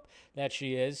hope that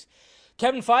she is.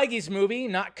 Kevin Feige's movie,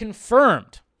 not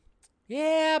confirmed.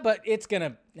 Yeah, but it's going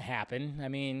to happen. I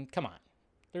mean, come on.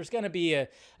 There's going to be a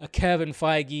Kevin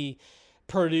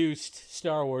Feige-produced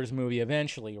Star Wars movie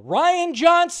eventually. Rian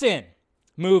Johnson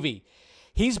movie.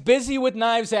 He's busy with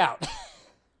Knives Out.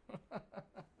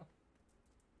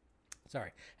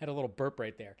 Sorry, had a little burp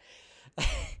right there.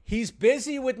 He's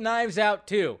busy with Knives Out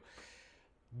too.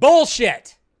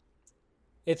 Bullshit.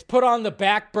 It's put on the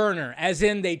back burner, as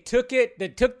in they took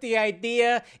the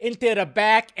idea into the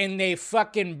back and they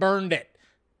fucking burned it.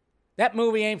 That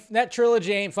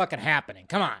trilogy ain't fucking happening.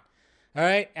 Come on. All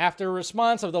right? After a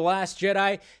response of The Last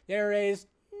Jedi, there is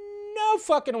no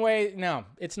fucking way. No,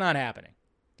 it's not happening.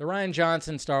 The Rian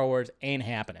Johnson Star Wars ain't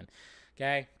happening.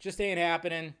 Okay? Just ain't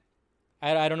happening.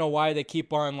 I don't know why they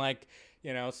keep on saying,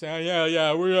 it's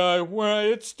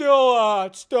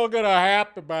still gonna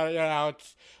happen, but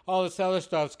it's all this other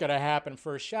stuff's gonna happen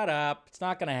first. Shut up. It's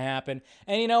not gonna happen.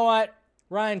 And you know what?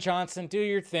 Rian Johnson, do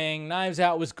your thing. Knives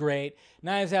Out was great.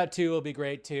 Knives Out 2 will be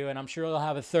great too, and I'm sure they'll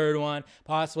have a third one,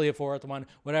 possibly a fourth one,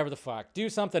 whatever the fuck. Do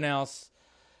something else.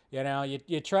 You know,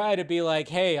 you try to be like,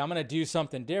 hey, I'm gonna do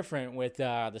something different with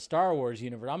the Star Wars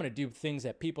universe. I'm gonna do things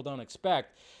that people don't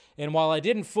expect. And while I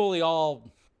didn't fully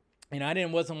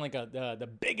wasn't like the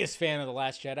biggest fan of The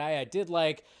Last Jedi, I did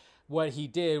like what he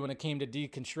did when it came to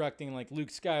deconstructing like Luke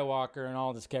Skywalker and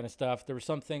all this kind of stuff. There were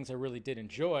some things I really did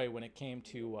enjoy when it came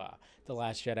to The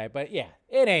Last Jedi. But yeah,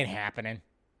 it ain't happening.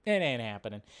 It ain't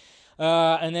happening.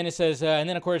 And then it says, and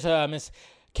then of course, Miss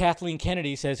Kathleen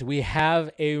Kennedy says, we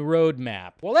have a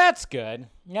roadmap. Well, that's good.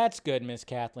 That's good, Miss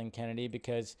Kathleen Kennedy,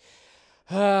 because,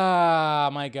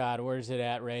 my God, where's it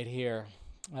at right here?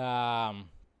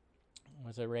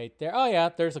 Was it right there? Oh, yeah,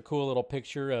 there's a cool little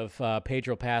picture of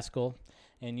Pedro Pascal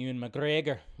and Ewan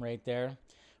McGregor right there,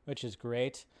 which is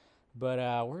great.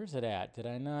 But where's it at? Did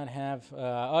I not have...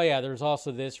 oh, yeah, there's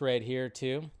also this right here,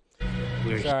 too.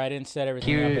 Sorry, I didn't set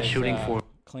everything up as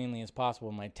cleanly as possible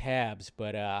in my tabs,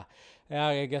 but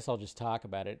I guess I'll just talk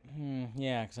about it.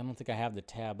 Yeah, because I don't think I have the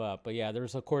tab up. But yeah,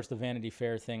 there's, of course, the Vanity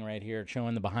Fair thing right here,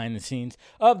 showing the behind the scenes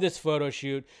of this photo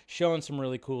shoot, showing some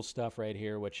really cool stuff right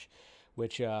here, which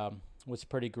was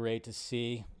pretty great to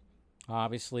see.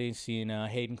 Obviously, seeing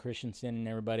Hayden Christensen and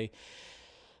everybody,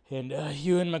 and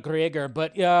Ewan McGregor.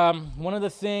 But one of the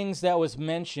things that was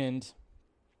mentioned,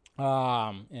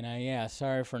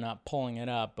 sorry for not pulling it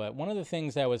up, but one of the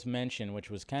things that was mentioned, which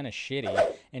was kind of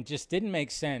shitty and just didn't make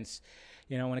sense,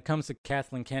 when it comes to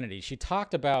Kathleen Kennedy, she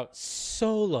talked about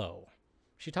Solo.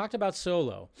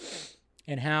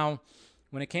 And how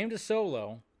when it came to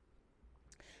Solo,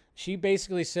 she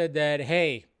basically said that,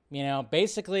 hey,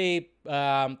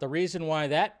 the reason why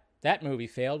that movie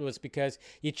failed was because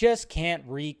you just can't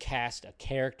recast a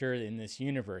character in this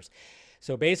universe.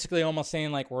 So basically almost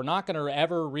saying like, we're not going to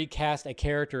ever recast a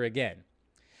character again.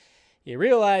 You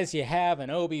realize you have an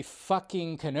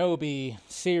Obi-fucking Kenobi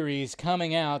series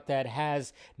coming out that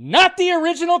has not the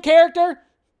original characters,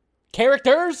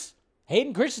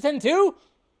 Hayden Christensen too?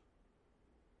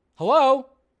 Hello?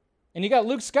 And you got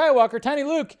Luke Skywalker, Tiny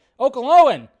Luke,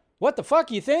 Oklahoma. What the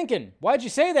fuck are you thinking? Why'd you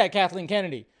say that, Kathleen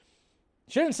Kennedy?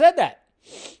 Shouldn't have said that.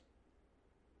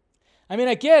 I mean,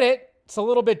 I get it. it's a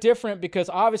little bit different because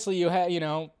obviously you had,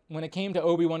 when it came to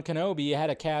Obi-Wan Kenobi, you had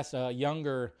to cast a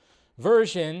younger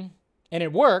version, and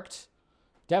it worked.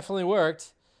 Definitely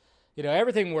worked.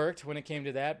 Everything worked when it came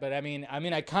to that. But I mean,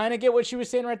 I kind of get what she was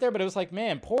saying right there, but it was like,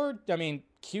 man,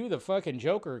 cue the fucking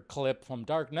Joker clip from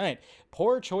Dark Knight.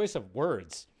 Poor choice of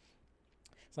words.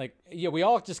 It's like, yeah, we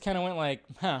all just kind of went like,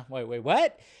 wait,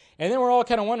 what? And then we're all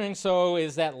kind of wondering, so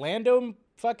is that Lando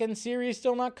fucking series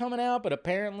still not coming out? But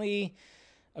apparently,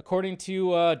 according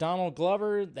to Donald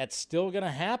Glover, that's still going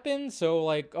to happen. So,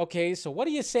 like, okay, so what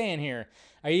are you saying here?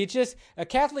 Are you just...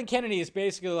 Kathleen Kennedy is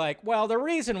basically like, well, the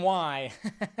reason why...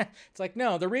 It's like,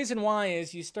 no, the reason why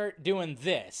is you start doing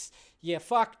this. You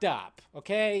fucked up,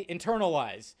 okay?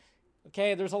 Internalize.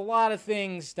 Okay, there's a lot of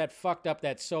things that fucked up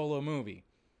that Solo movie.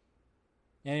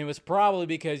 And it was probably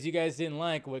because you guys didn't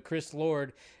like what Chris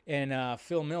Lord and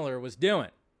Phil Miller was doing.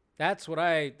 That's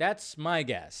my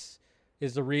guess.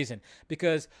 Is the reason.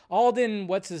 Because Alden,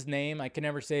 what's his name? I can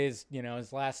never say his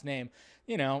last name.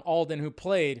 Alden, who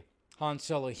played Han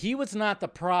Solo. He was not the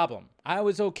problem. I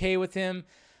was okay with him.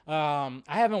 I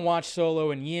haven't watched Solo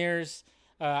in years.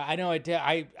 I know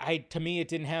to me, it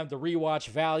didn't have the rewatch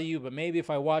value, but maybe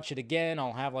if I watch it again,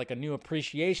 I'll have like a new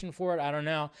appreciation for it. I don't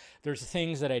know. There's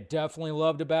things that I definitely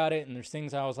loved about it, and there's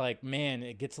things I was like, man,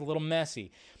 it gets a little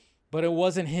messy. But it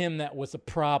wasn't him that was the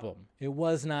problem. It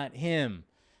was not him.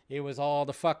 It was all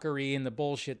the fuckery and the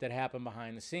bullshit that happened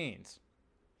behind the scenes.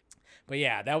 But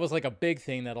yeah, that was like a big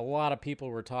thing that a lot of people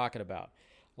were talking about.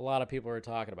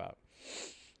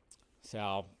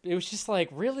 So it was just like,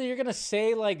 really, you're going to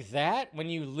say like that when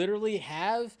you literally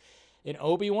have an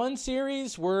Obi-Wan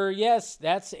series where, yes,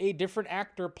 that's a different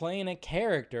actor playing a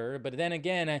character. But then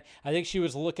again, I think she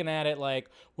was looking at it like,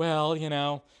 well,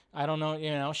 I don't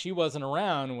know, she wasn't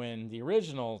around when the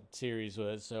original series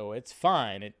was, so it's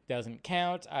fine. It doesn't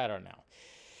count. I don't know.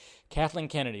 Kathleen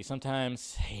Kennedy,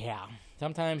 sometimes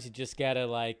you just gotta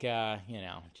like,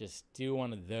 just do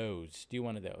one of those.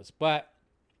 But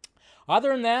other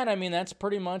than that, I mean, that's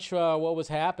pretty much what was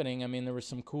happening. I mean, there was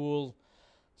some cool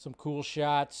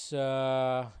shots, like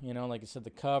I said, the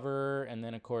cover, and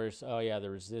then of course,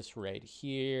 there was this right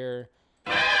here,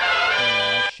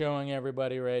 showing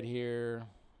everybody right here.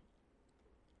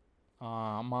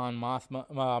 Mon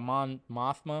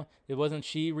Mothma. It wasn't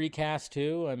she recast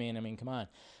too? I mean, come on.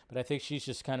 But I think she's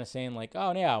just kind of saying like,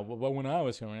 oh yeah, well, when I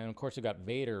was going, and of course we got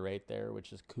Vader right there,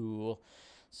 which is cool.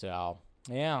 So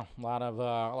yeah, a lot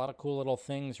of cool little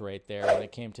things right there when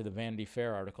it came to the Vanity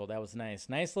Fair article. That was nice.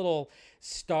 Nice little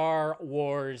Star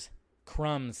Wars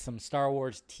crumbs, some Star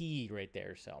Wars tea right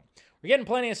there. So we're getting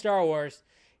plenty of Star Wars,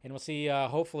 and we'll see.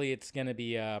 Hopefully it's gonna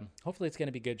be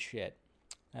good shit.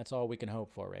 That's all we can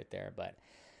hope for right there. But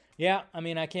yeah, I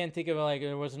mean, I can't think of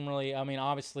there wasn't really,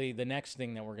 obviously the next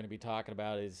thing that we're going to be talking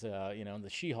about is, the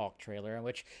She-Hulk trailer,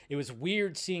 which it was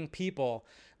weird seeing people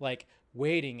like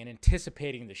waiting and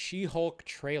anticipating the She-Hulk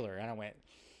trailer. And I went,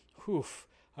 oof,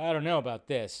 I don't know about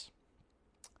this.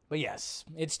 But yes,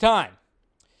 it's time.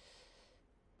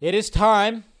 It is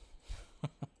time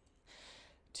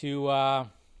to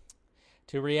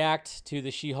react to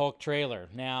the She-Hulk trailer.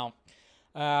 Now,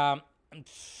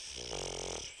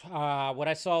 what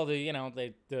I saw, they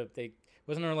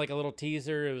wasn't there like a little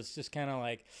teaser. It was just kind of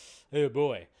like, oh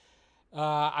boy.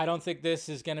 I don't think this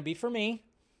is going to be for me.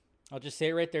 I'll just say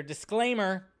it right there.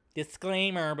 Disclaimer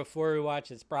before we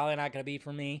watch. It's probably not going to be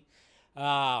for me.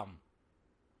 When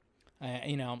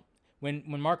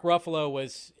Mark Ruffalo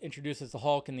was introduced as the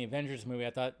Hulk in the Avengers movie,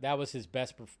 I thought that was his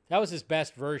best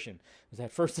version. It was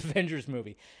that first Avengers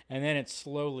movie, and then it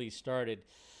slowly started.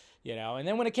 And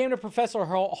then when it came to Professor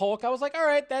Hulk, I was like, all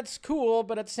right, that's cool.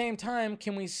 But at the same time,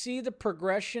 can we see the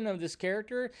progression of this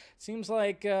character? It seems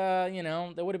like, that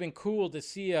would have been cool to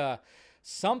see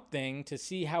something to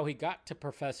see how he got to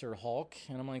Professor Hulk.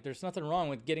 And I'm like, there's nothing wrong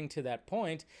with getting to that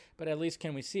point, but at least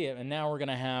can we see it? And now we're going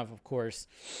to have, of course,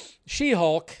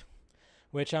 She-Hulk,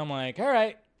 which I'm like, all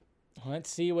right, let's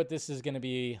see what this is going to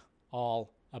be all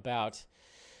about.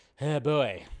 Oh,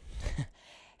 boy.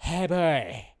 Hey,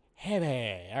 boy.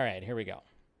 Hey. All right, here we go.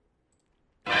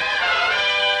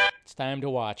 It's time to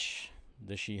watch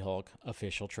the She-Hulk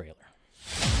official trailer.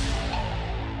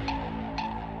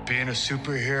 Being a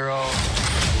superhero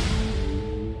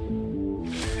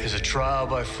is a trial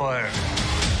by fire.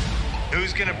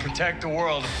 Who's gonna protect the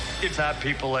world if not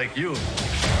people like you?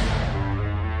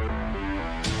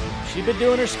 She been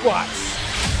doing her squats.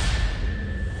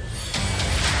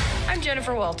 I'm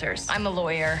Jennifer Walters. I'm a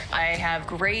lawyer. I have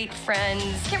great friends.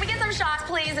 Can we get some shots,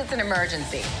 please? It's an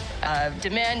emergency. A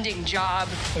demanding job.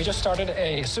 We just started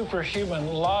a superhuman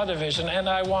law division, and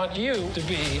I want you to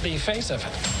be the face of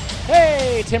it.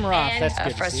 Hey, Tim Roth. And That's a good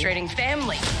to see. frustrating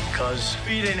family. Cause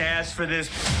you didn't ask for this,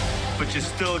 but you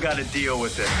still gotta deal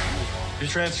with it. Your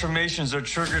transformations are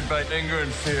triggered by anger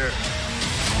and fear.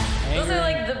 Those are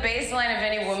like the baseline of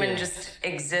any woman just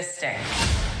existing.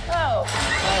 Oh.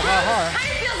 ha.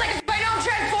 Kind of feels like if I don't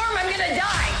transform, I'm gonna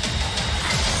die.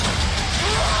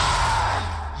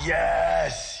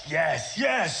 Yes, yes,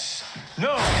 yes.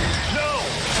 No, no.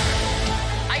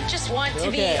 I just want to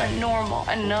be a normal,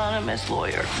 anonymous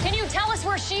lawyer. Can you tell us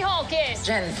where She-Hulk is?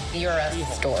 Jen, you're a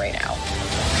story now.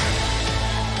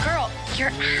 Girl, your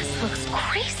ass looks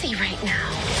crazy right now.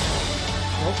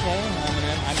 Okay,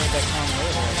 I made that comment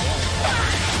earlier, I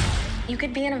guess. You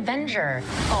could be an Avenger.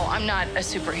 Oh, I'm not a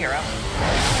superhero.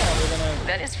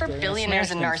 That is for billionaires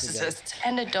and narcissists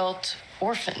and adult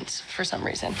orphans for some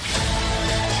reason.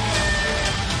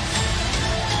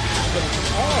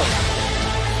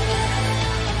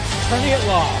 Attorney at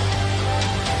law.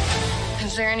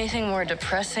 Is there anything more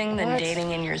depressing than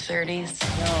dating in your 30s?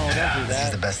 No, don't do This is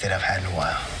that. the best date I've had in a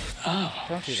while. Oh,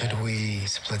 Don't do Should that. we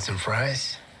split some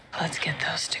fries? let's get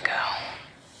those to go.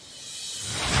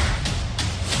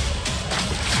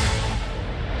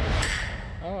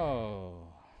 Oh,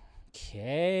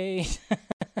 okay.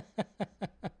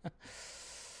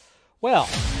 Well,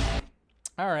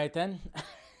 all right then.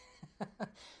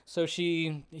 So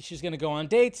she's gonna go on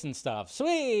dates and stuff.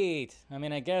 Sweet. I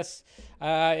mean, I guess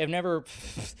I've never.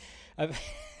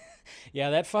 Yeah,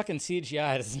 that fucking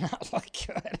CGI does not look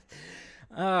good.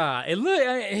 It look.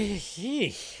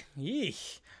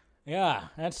 Yeesh. Yeah,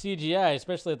 that's CGI,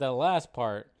 especially at that last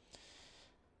part.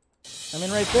 I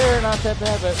mean, right there, not that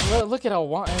bad, but look at how it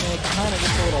kind of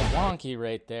gets a little wonky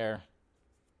right there.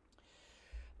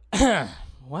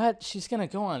 What? She's gonna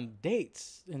go on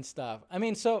dates and stuff. I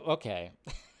mean, so okay.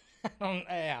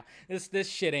 Yeah, this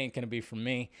shit ain't gonna be for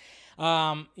me.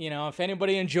 If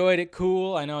anybody enjoyed it,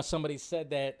 cool. I know somebody said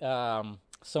that.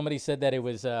 Somebody said that it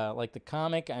was like the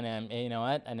comic, and you know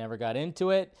what? I never got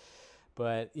into it.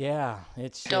 But yeah,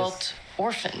 it's Adult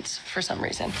orphans for some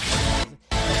reason.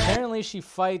 Apparently she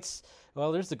fights.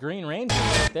 Well, there's the Green Ranger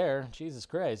right there. Jesus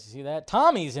Christ, you see that?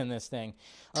 Tommy's in this thing.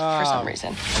 For some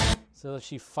reason. So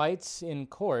she fights in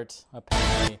court,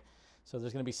 apparently. So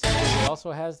there's going to be somebody who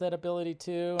also has that ability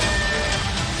too.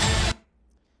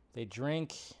 They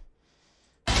drink.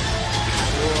 Cool.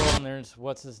 And there's,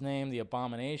 what's his name? The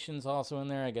Abomination's also in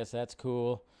there. I guess that's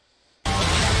cool.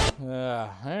 All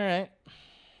right.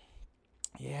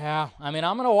 Yeah, I mean,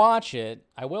 I'm going to watch it.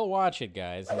 I will watch it,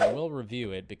 guys, and I will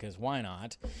review it because why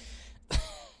not?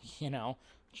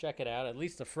 Check it out. At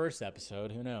least the first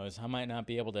episode. Who knows? I might not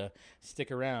be able to stick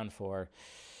around for.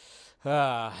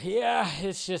 Yeah,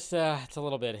 it's just it's a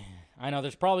little bit. I know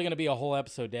there's probably going to be a whole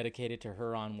episode dedicated to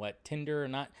her on Tinder,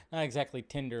 not exactly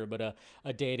Tinder, but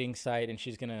a dating site, and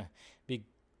she's going to be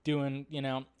doing,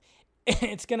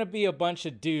 it's going to be a bunch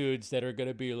of dudes that are going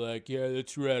to be like, yeah,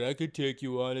 that's right, I could take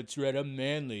you on, that's right, I'm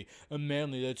manly,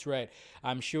 that's right.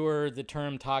 I'm sure the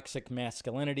term toxic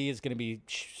masculinity is going to be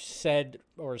said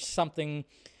or something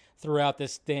throughout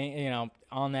this thing,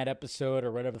 on that episode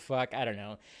or whatever the fuck, I don't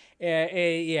know.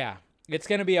 Yeah, it's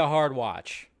going to be a hard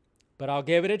watch, but I'll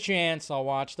give it a chance. I'll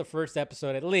watch the first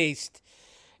episode at least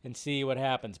and see what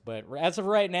happens. But as of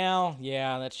right now,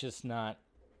 yeah, that's just not.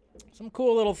 Some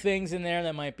cool little things in there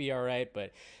that might be all right,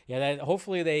 but yeah, that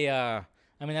hopefully they. I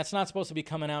mean, that's not supposed to be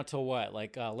coming out till what,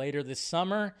 later this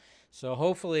summer. So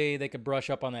hopefully they could brush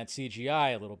up on that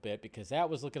CGI a little bit because that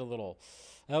was looking a little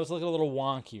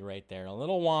wonky right there, a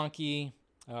little wonky,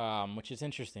 which is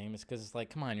interesting. It's because it's like,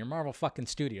 come on, you're Marvel fucking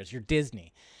Studios, you're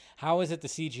Disney. How is it the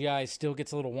CGI still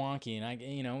gets a little wonky?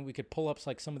 And we could pull up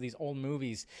like some of these old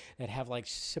movies that have like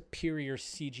superior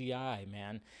CGI,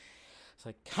 man. It's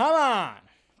like,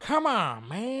 Come on,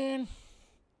 man.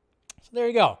 So there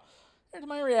you go. There's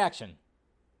my reaction.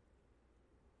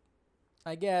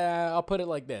 I guess I'll put it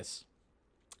like this.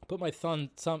 I'll put my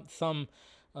thumb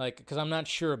like, because I'm not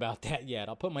sure about that yet.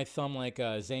 I'll put my thumb like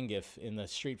Zangief in the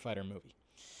Street Fighter movie.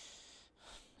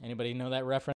 Anybody know that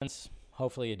reference?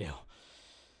 Hopefully you do.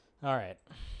 All right.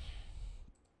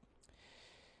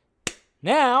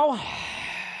 Now,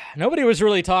 nobody was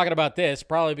really talking about this,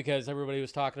 probably because everybody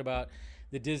was talking about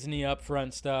the Disney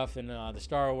Upfront stuff and the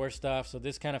Star Wars stuff, so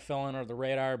this kind of fell under the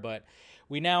radar, but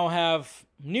we now have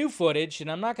new footage, and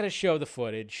I'm not going to show the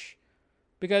footage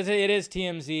because it is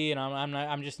TMZ, and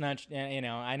I'm just not,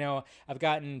 I know I've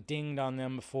gotten dinged on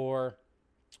them before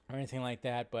or anything like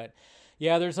that, but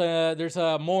yeah, there's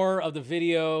a more of the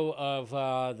video of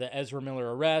the Ezra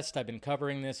Miller arrest. I've been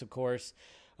covering this, of course,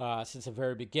 since the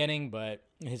very beginning, but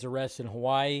his arrest in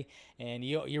Hawaii, and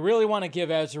you really want to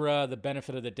give Ezra the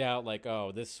benefit of the doubt, like,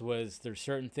 oh, there's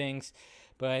certain things,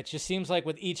 But it just seems like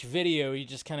with each video, you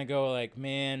just kind of go like,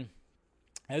 man,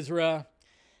 Ezra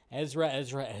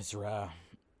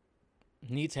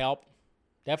needs help.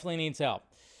 Definitely needs help.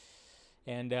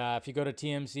 And if you go to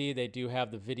TMZ, they do have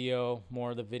the video,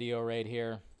 more of the video right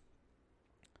here.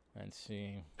 Let's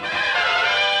see.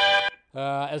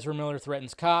 Ezra Miller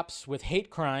threatens cops with hate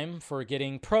crime for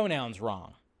getting pronouns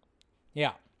wrong.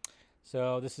 Yeah.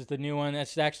 So this is the new one.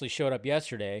 That's actually showed up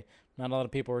yesterday. Not a lot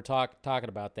of people were talking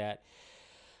about that.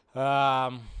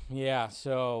 Yeah.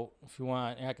 So if you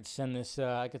want, I could send this.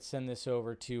 I could send this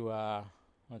over to.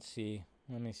 Let's see.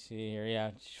 Let me see here.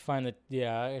 Yeah, find the.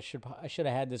 Yeah, I should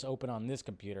have had this open on this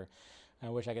computer. I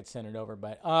wish I could send it over,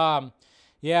 but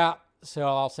yeah. So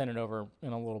I'll send it over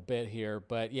in a little bit here.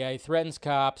 But yeah, he threatens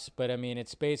cops. But I mean,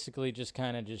 it's basically just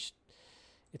kind of just.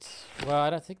 It's well, I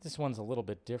don't think this one's a little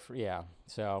bit different. Yeah.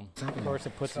 So of course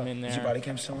it puts him in there. Is your body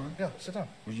cam still on? Yeah, sit down.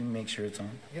 Would you make sure it's on?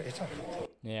 Yeah, it's on.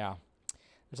 Yeah.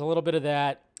 There's a little bit of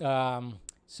that.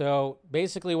 So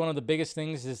basically one of the biggest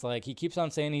things is like he keeps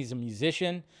on saying he's a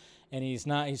musician and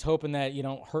he's hoping that you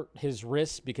don't hurt his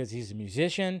wrists because he's a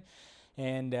musician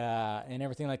and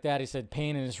everything like that. He said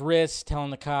pain in his wrists, telling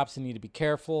the cops they need to be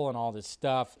careful and all this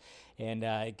stuff. And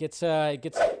it gets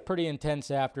pretty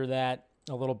intense after that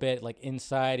a little bit, like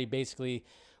inside. He basically,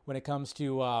 when it comes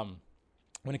to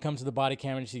the body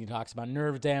camera, he talks about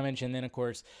nerve damage. And then of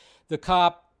course the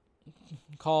cop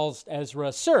calls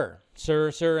Ezra sir,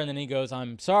 and then he goes,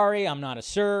 I'm sorry, I'm not a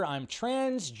sir, I'm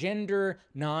transgender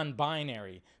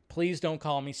non-binary. Please don't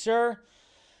call me sir.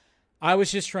 I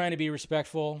was just trying to be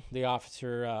respectful. The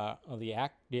officer of the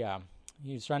act, yeah,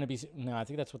 he was trying to be. No, I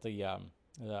think that's what the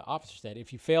officer said.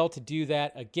 If you fail to do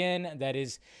that again, that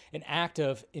is an act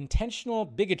of intentional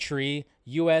bigotry,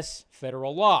 U.S.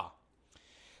 federal law.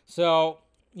 So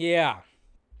yeah.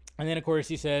 And then, of course,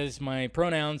 he says, my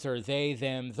pronouns are they,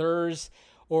 them, theirs,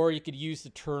 or you could use the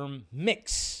term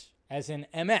mix, as in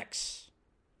MX.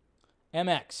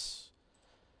 MX,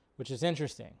 which is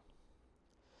interesting.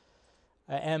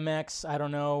 MX, I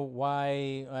don't know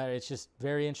why. It's just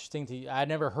very interesting. I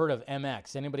never heard of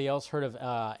MX. Anybody else heard of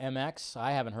MX?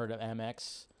 I haven't heard of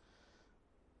MX.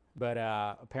 But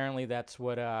apparently that's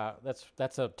what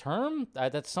that's a term.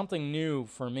 That's something new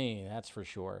for me, that's for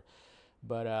sure.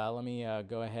 But let me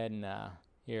go ahead and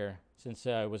here, since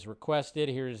it was requested,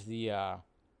 here's the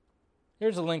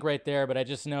link right there. But I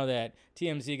just know that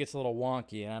TMZ gets a little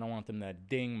wonky, and I don't want them to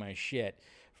ding my shit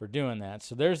for doing that.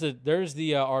 So there's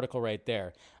the article right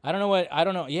there. I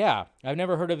don't know. Yeah, I've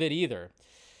never heard of it either.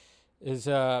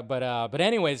 But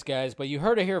anyways, guys. But you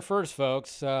heard it here first,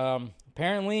 folks.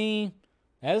 Apparently,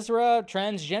 Ezra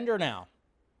transgender now.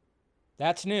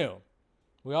 That's new.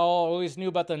 We all always knew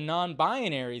about the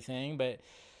non-binary thing, but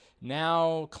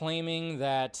now claiming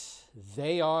that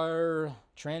they are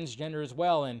transgender as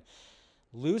well, and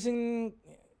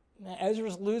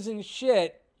Ezra's losing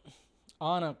shit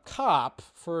on a cop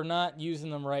for not using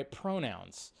the right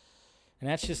pronouns. And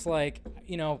that's just like,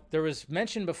 there was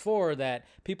mention before that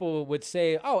people would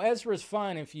say, oh, Ezra's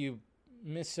fine if you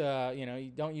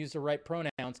you don't use the right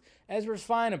pronouns. Ezra's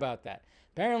fine about that.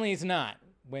 Apparently he's not,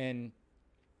 when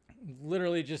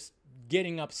literally just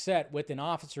getting upset with an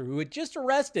officer who had just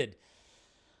arrested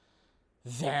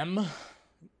them.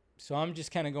 So I'm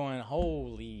just kind of going,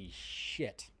 holy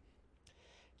shit.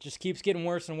 Just keeps getting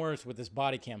worse and worse with this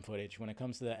body cam footage when it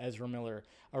comes to the Ezra Miller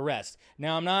arrest.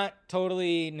 Now, I'm not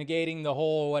totally negating the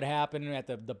whole what happened at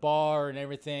the bar and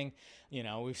everything.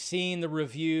 We've seen the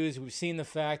reviews. We've seen the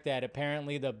fact that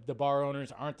apparently the bar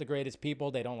owners aren't the greatest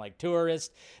people. They don't like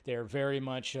tourists. They're very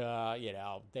much,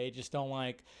 they just don't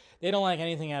like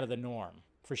anything out of the norm,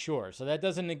 for sure. So that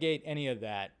doesn't negate any of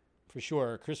that, for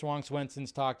sure. Chris Wong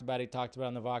Swenson's talked about it. He talked about it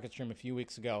on the Vodka stream a few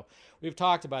weeks ago. We've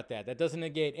talked about that. That doesn't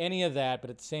negate any of that, but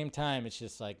at the same time, it's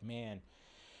just like, man.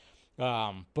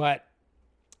 But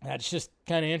that's just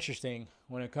kind of interesting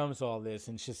when it comes to all this.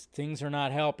 And it's just things are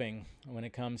not helping when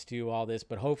it comes to all this.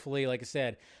 But hopefully, like I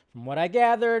said, from what I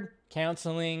gathered,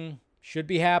 counseling should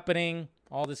be happening,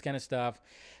 all this kind of stuff.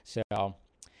 So,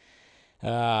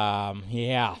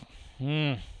 yeah.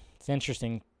 It's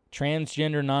interesting.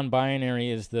 Transgender non-binary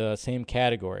is the same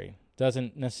category.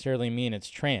 Doesn't necessarily mean it's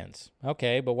trans.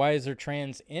 Okay, but why is there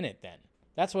trans in it then?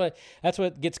 That's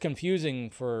what gets confusing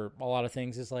for a lot of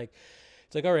things. It's like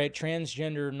all right,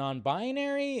 transgender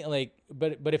non-binary,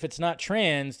 but if it's not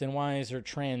trans, then why is there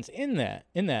trans in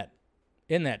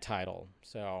that title?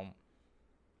 So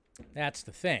that's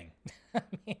the thing. I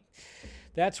mean,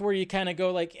 that's where you kind of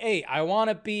go like, hey, I want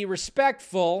to be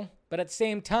respectful, but at the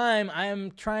same time,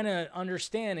 I'm trying to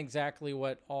understand exactly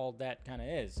what all that kind of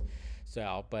is.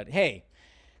 So, but hey,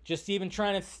 just even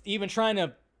trying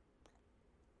to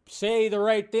say the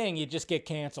right thing, you just get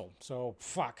canceled. So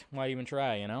fuck, why even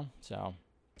try, you know? So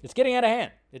it's getting out of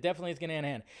hand. It definitely is getting out of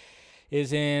hand.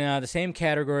 Is in the same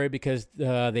category because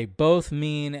they both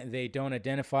mean they don't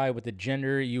identify with the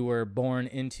gender you were born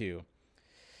into.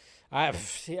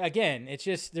 Again, it's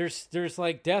just there's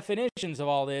like definitions of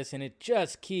all this, and it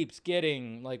just keeps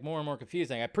getting like more and more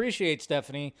confusing. I appreciate,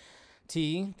 Stephanie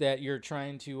T, that you're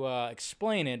trying to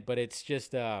explain it, but it's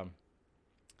just it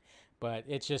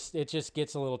just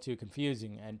gets a little too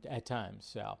confusing at times.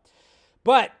 So,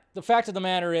 but the fact of the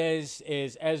matter is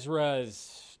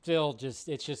Ezra's still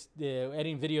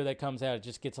any video that comes out, it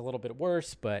just gets a little bit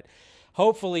worse, but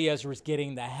hopefully Ezra's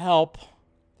getting the help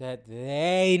that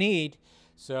they need.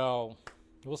 So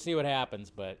we'll see what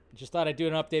happens, but just thought I'd do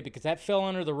an update because that fell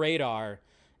under the radar,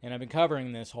 and I've been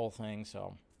covering this whole thing,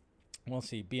 so we'll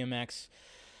see. BMX,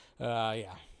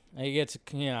 it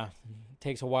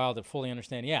takes a while to fully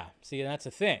understand. Yeah, see, that's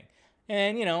a thing.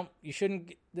 And, you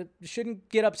shouldn't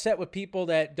get upset with people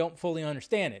that don't fully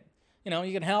understand it.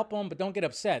 You can help them, but don't get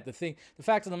upset. The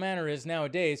fact of the matter is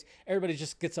nowadays, everybody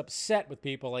just gets upset with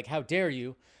people like, how dare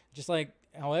you? Just like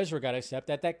how Ezra got upset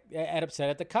at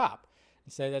the cop.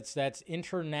 And say that's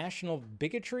international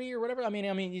bigotry or whatever. I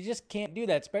mean, you just can't do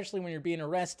that, especially when you're being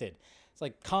arrested. It's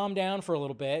like, calm down for a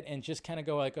little bit and just kind of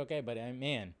go like, okay, but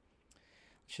man,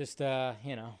 it's just,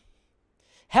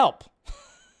 help.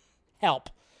 Help.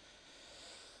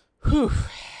 Whew.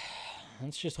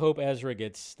 Let's just hope Ezra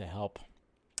gets the help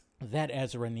that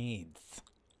Ezra needs.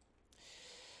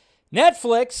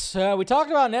 Netflix, we talked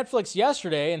about Netflix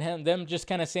yesterday and them just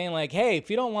kind of saying like, hey,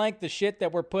 if you don't like the shit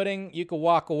that we're putting, you can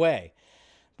walk away.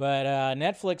 But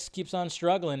Netflix keeps on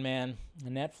struggling, man.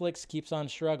 Netflix keeps on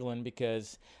struggling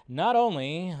because not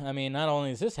only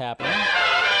is this happening,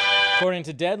 according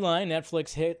to Deadline,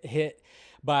 Netflix hit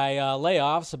by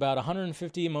layoffs, about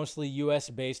 150 mostly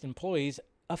U.S.-based employees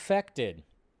affected.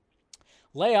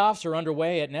 Layoffs are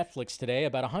underway at Netflix today.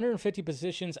 About 150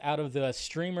 positions out of the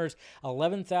streamer's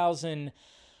 11,000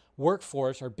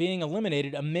 workforce are being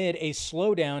eliminated amid a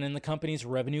slowdown in the company's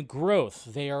revenue growth.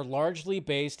 They are largely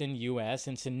based in U.S.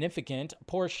 and significant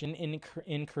portion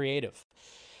in creative.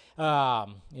 A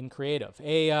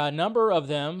number of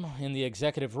them in the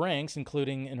executive ranks,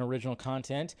 including in original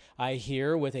content, I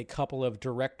hear, with a couple of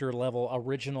director-level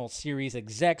original series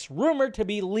execs rumored to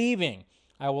be leaving.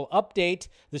 I will update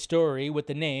the story with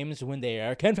the names when they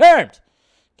are confirmed.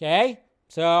 Okay?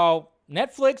 So,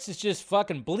 Netflix is just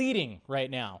fucking bleeding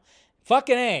right now.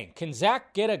 Fucking A. Can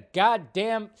Zack get a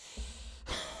goddamn...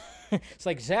 It's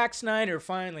like Zack Snyder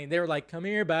finally. They were like, come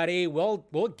here, buddy. We'll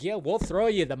throw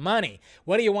you the money.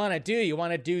 What do you want to do? You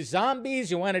want to do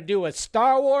zombies? You want to do a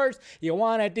Star Wars? You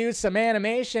want to do some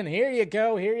animation? Here you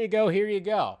go, here you go, here you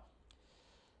go.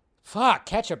 Fuck,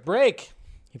 catch a break.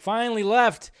 He finally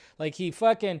left, like he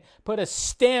fucking put a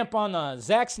stamp on the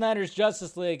Zack Snyder's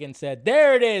Justice League and said,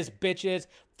 there it is, bitches.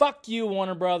 Fuck you,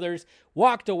 Warner Brothers.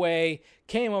 Walked away,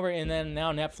 came over, and then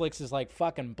now Netflix is like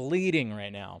fucking bleeding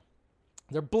right now.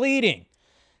 They're bleeding.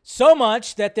 So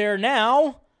much that they're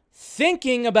now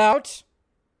thinking about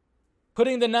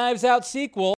putting the Knives Out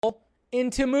sequel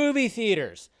into movie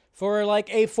theaters for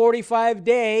like a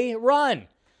 45-day run.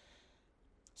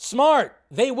 Smart.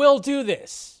 They will do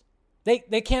this.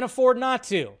 They can't afford not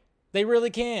to. They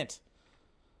really can't.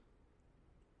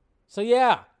 So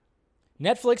yeah,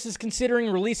 Netflix is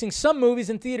considering releasing some movies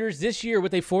in theaters this year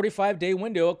with a 45-day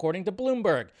window, according to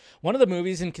Bloomberg. One of the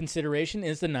movies in consideration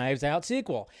is the Knives Out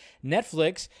sequel.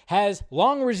 Netflix has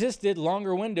long resisted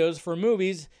longer windows for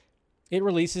movies it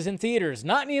releases in theaters.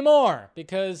 Not anymore,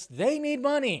 because they need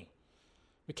money.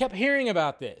 We kept hearing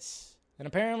about this. And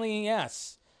apparently,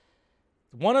 yes,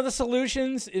 one of the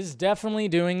solutions is definitely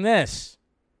doing this.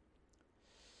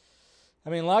 I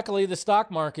mean, luckily the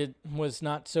stock market was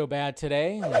not so bad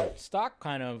today. The stock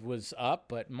kind of was up,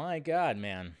 but my God,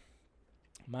 man.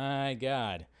 My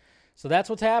God. So that's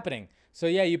what's happening. So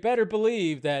yeah, you better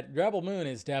believe that Rebel Moon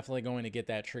is definitely going to get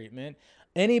that treatment.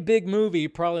 Any big movie,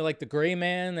 probably like The Gray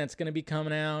Man, that's going to be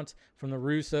coming out from the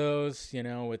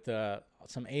Russos, with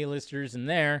some A-listers in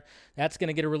there, that's going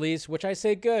to get a release, which I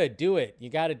say good. Do it. You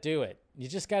got to do it. You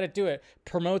just got to do it.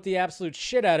 Promote the absolute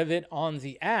shit out of it on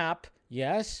the app,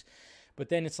 yes. But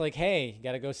then it's like, hey, you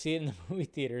got to go see it in the movie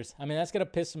theaters. I mean, that's going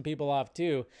to piss some people off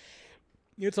too.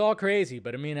 It's all crazy.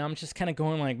 But I mean, I'm just kind of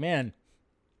going like, man,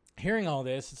 hearing all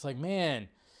this, it's like, man,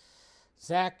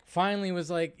 Zach finally was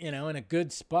like, in a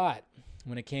good spot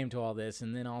when it came to all this.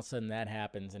 And then all of a sudden that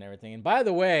happens and everything. And by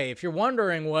the way, if you're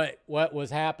wondering what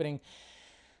was happening,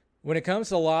 when it comes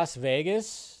to Las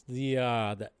Vegas, the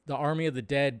Army of the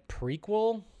Dead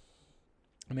prequel,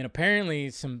 I mean,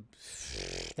 apparently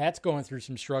that's going through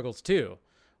some struggles too,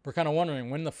 we're kind of wondering,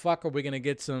 when the fuck are we going to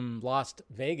get some Las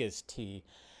Vegas tea?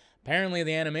 Apparently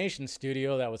the animation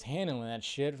studio that was handling that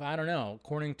shit, I don't know,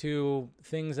 according to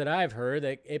things that I've heard,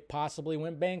 that it possibly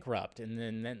went bankrupt, and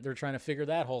then they're trying to figure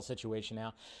that whole situation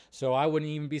out. So I wouldn't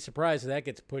even be surprised if that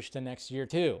gets pushed to next year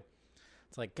too.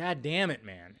 It's like, God damn it,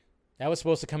 man. That was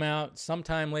supposed to come out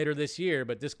sometime later this year,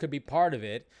 but this could be part of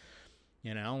it.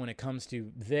 You know, when it comes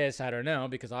to this, I don't know,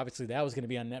 because obviously that was going to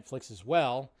be on Netflix as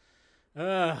well.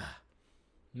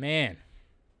 Man.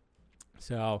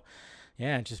 So,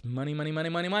 yeah, just money.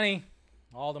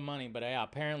 All the money. But yeah,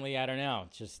 apparently, I don't know.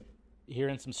 Just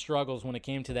hearing some struggles when it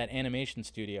came to that animation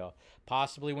studio.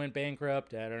 Possibly went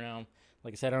bankrupt. I don't know.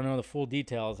 Like I said, I don't know the full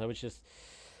details. I was just,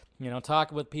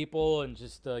 talking with people and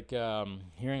just like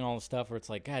hearing all the stuff where it's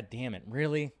like, God damn it,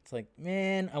 really? It's like,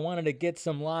 man, I wanted to get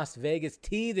some Las Vegas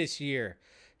tea this year.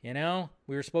 We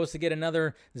were supposed to get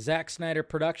another Zack Snyder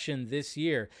production this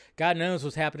year. God knows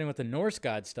what's happening with the Norse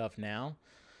God stuff now.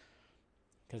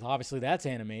 Because obviously that's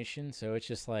animation, so it's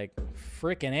just like,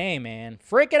 frickin' A, man.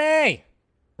 Frickin'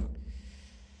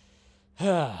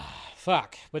 A!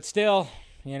 Fuck. But still,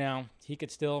 he could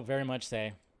still very much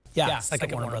say. Yeah,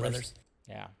 second Warner Brothers.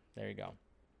 Yeah, there you go.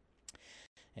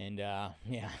 And, of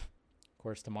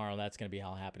course, tomorrow that's going to be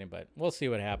all happening, but we'll see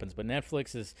what happens. But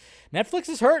Netflix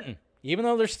is hurting. Even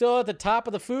though they're still at the top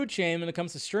of the food chain when it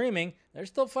comes to streaming, they're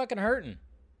still fucking hurting.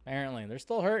 Apparently, they're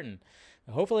still hurting.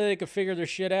 Hopefully they can figure their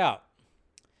shit out.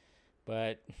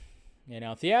 But,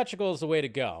 theatrical is the way to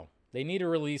go. They need to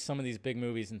release some of these big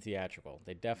movies in theatrical.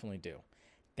 They definitely do.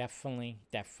 Definitely.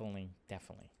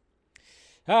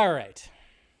 All right.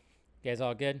 You guys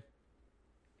all good?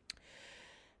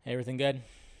 Everything good?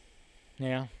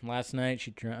 Yeah. Last night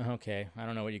she drank. Okay. I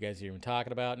don't know what you guys are even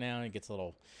talking about now. It gets a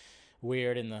little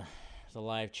weird in the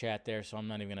live chat there, so I'm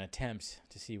not even going to attempt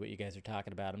to see what you guys are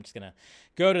talking about. I'm just going to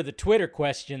go to the Twitter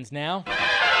questions now.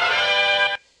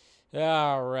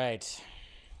 All right.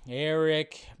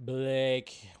 Eric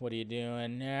Blake, what are you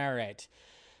doing? All right.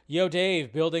 Yo,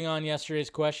 Dave, building on yesterday's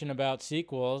question about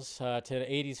sequels to the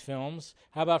 80s films,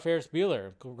 how about Ferris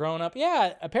Bueller? Growing up,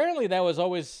 yeah, apparently that was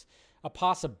always a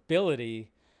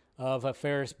possibility of a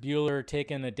Ferris Bueller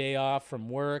taking a day off from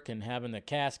work and having the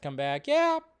cast come back.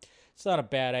 Yeah, it's not a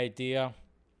bad idea.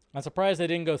 I'm surprised they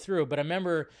didn't go through, but I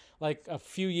remember like a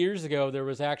few years ago there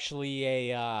was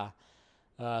actually a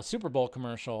Super Bowl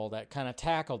commercial that kind of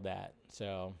tackled that.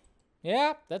 So,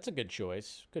 yeah, that's a good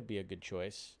choice. Could be a good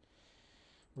choice.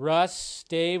 Russ,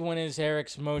 Dave, when is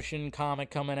Eric's motion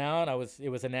comic coming out? It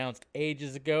was announced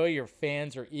ages ago. Your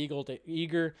fans are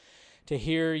eager to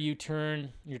hear your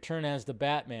turn as the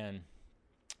Batman.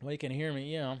 Well, you can hear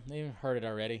me. They've heard it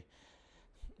already.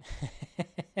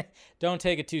 Don't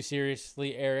take it too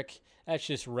seriously, Eric. That's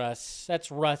just Russ.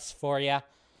 That's Russ for you.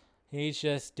 He's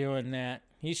just doing that.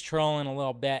 He's trolling a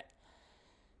little bit.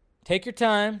 Take your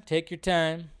time.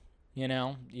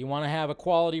 You want to have a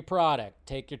quality product.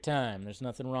 Take your time. There's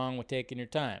nothing wrong with taking your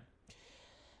time.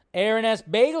 Aaron S.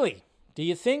 Bailey, do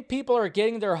you think people are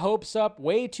getting their hopes up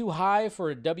way too high for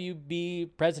a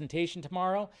WB presentation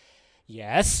tomorrow?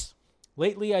 Yes.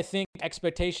 Lately, I think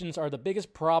expectations are the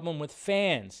biggest problem with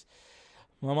fans.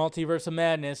 Multiverse of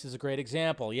Madness is a great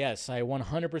example. Yes, I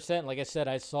 100%, like I said,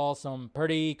 I saw some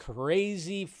pretty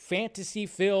crazy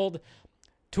fantasy-filled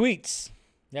tweets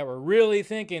that were really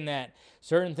thinking that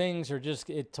certain things are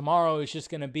tomorrow is just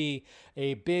going to be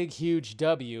a big, huge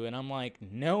W. And I'm like,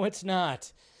 no, it's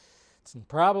not. It's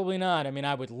probably not. I mean,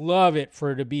 I would love it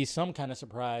for it to be some kind of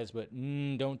surprise, but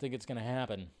don't think it's going to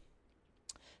happen.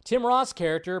 Tim Roth's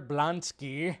character,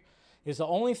 Blonsky, is the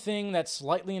only thing that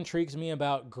slightly intrigues me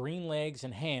about green legs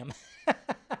and ham.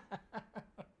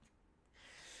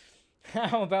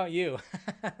 How about you?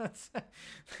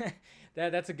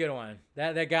 That's a good one.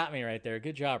 That got me right there.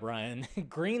 Good job, Ryan.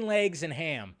 Green legs and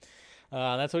ham.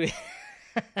 That's what he...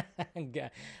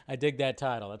 I dig that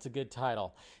title. That's a good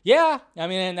title. Yeah, I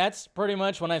mean, and that's pretty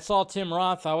much when I saw Tim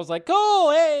Roth, I was like, cool,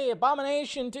 hey,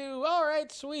 Abomination too. All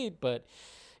right, sweet. But,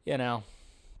 yeah.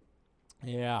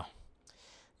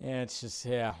 It's just,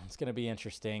 it's going to be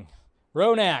interesting.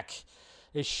 Ronak,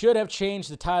 it should have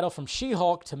changed the title from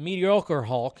She-Hulk to Mediocre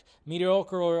Hulk.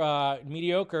 Mediocre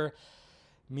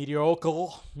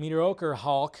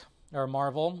Hulk, or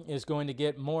Marvel, is going to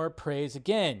get more praise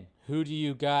again. Who do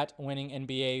you got winning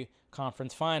NBA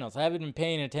conference finals? I haven't been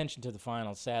paying attention to the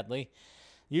finals, sadly.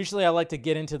 Usually I like to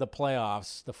get into the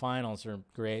playoffs. The finals are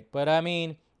great. But, I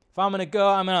mean, if I'm going to go,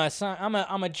 I'm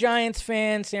a Giants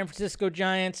fan, San Francisco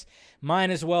Giants. Might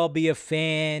as well be a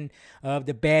fan of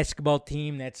the basketball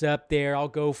team that's up there. I'll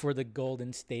go for the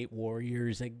Golden State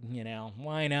Warriors.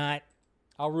 Why not?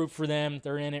 I'll root for them.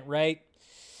 They're in it, right?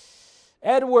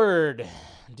 Edward,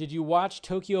 did you watch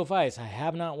Tokyo Vice? I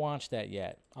have not watched that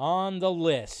yet. On the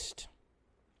list.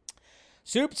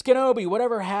 Soups Kenobi,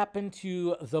 whatever happened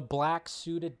to the Black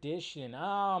Suit Edition?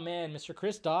 Oh man, Mr.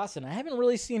 Chris Dawson. I haven't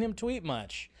really seen him tweet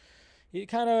much. He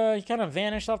kind of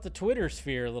vanished off the Twitter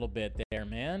sphere a little bit there,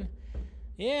 man.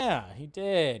 Yeah, he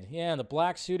did. Yeah, the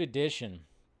Black Suit Edition.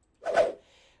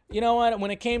 You know what? When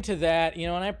it came to that, you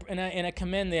know, and I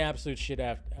commend the absolute shit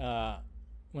after,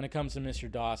 when it comes to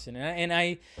Mr. Dawson.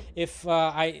 I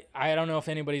don't know if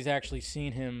anybody's actually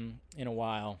seen him in a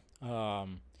while.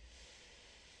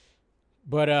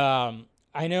 But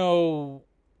I know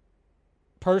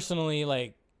personally,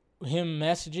 like, him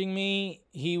messaging me,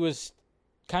 he was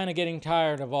kind of getting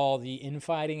tired of all the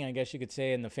infighting, I guess you could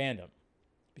say, in the fandom.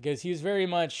 Because he was very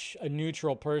much a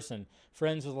neutral person,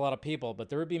 friends with a lot of people. But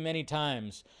there would be many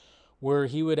times where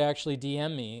he would actually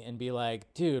DM me and be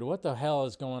like, dude, what the hell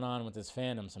is going on with this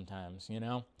fandom sometimes, you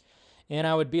know? And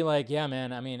I would be like, yeah,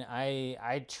 man, I mean,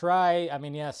 I try. I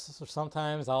mean, yes,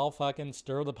 sometimes I'll fucking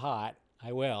stir the pot.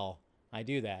 I will. I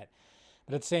do that.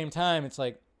 But at the same time, it's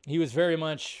like he was very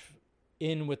much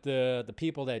in with the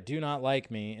people that do not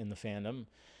like me in the fandom.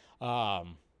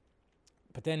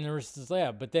 But then there was this,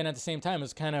 yeah, but then at the same time,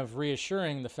 it's kind of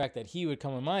reassuring the fact that he would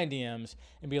come in my DMs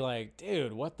and be like,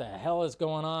 dude, what the hell is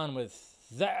going on with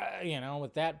that, you know,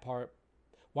 with that part?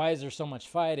 Why is there so much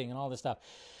fighting and all this stuff?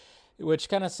 Which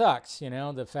kind of sucks, you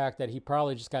know, the fact that he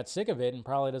probably just got sick of it and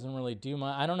probably doesn't really do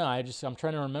much. I don't know. I'm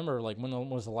trying to remember, like, when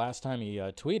was the last time he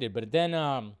tweeted. But then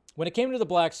when it came to the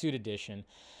Black Suit Edition,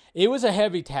 it was a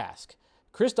heavy task.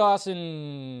 Chris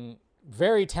Dawson,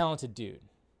 very talented dude.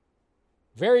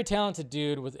 Very talented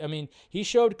dude. He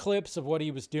showed clips of what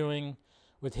he was doing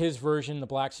with his version, the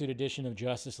Black Suit Edition of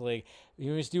Justice League. He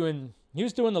was doing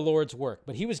the Lord's work,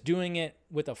 but he was doing it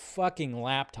with a fucking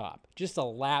laptop. Just a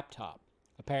laptop,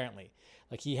 apparently.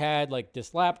 Like, he had, like,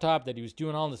 this laptop that he was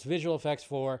doing all this visual effects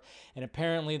for, and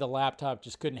apparently the laptop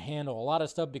just couldn't handle a lot of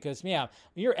stuff because, yeah,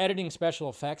 when you're editing special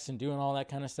effects and doing all that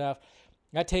kind of stuff,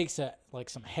 that takes,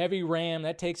 some heavy RAM.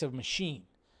 That takes a machine,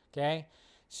 okay?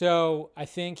 So I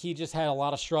think he just had a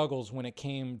lot of struggles when it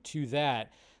came to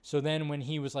that. So then when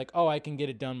he was like, oh, I can get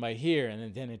it done by here,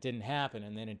 and then it didn't happen,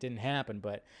 and then it didn't happen.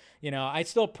 But, you know, I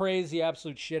still praise the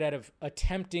absolute shit out of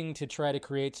attempting to try to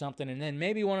create something, and then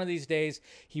maybe one of these days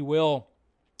he will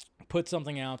put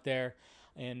something out there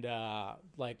and,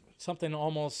 like, something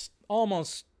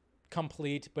almost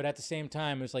complete. But at the same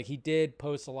time, it was like he did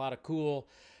post a lot of cool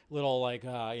little, like,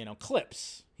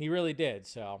 clips. He really did,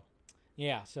 so...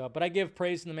 Yeah, but I give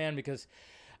praise to the man because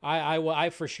I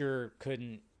for sure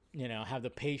couldn't, you know, have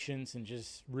the patience and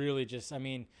just really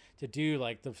to do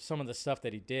like some of the stuff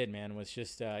that he did, man, was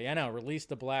just, release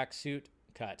the Black Suit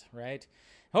cut, right?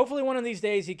 Hopefully one of these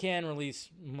days he can release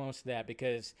most of that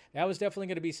because that was definitely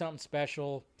going to be something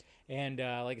special. And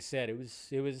like I said, it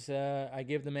was I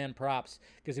give the man props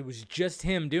because it was just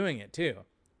him doing it too,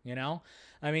 you know?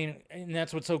 I mean, and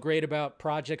that's what's so great about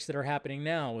projects that are happening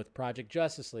now with Project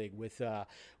Justice League, with the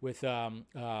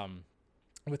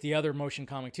other motion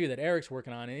comic too that Eric's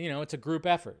working on. And, you know, it's a group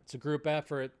effort. It's a group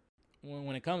effort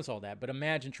when it comes to all that. But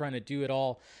imagine trying to do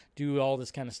all this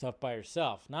kind of stuff by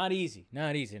yourself. Not easy,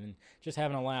 and just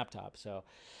having a laptop. So,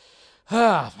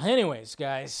 anyways,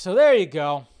 guys, so there you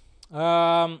go.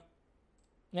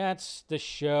 That's the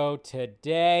show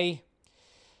today.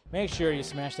 Make sure you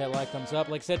smash that like, thumbs up.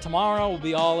 Like I said, tomorrow will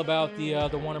be all about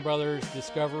the Warner Brothers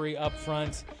Discovery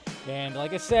Upfront. And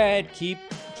like I said, keep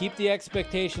the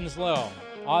expectations low.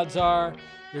 Odds are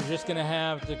they're going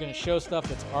to show stuff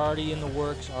that's already in the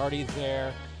works, already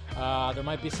there. There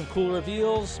might be some cool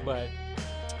reveals, but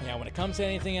yeah, when it comes to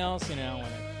anything else, you know, when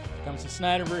it comes to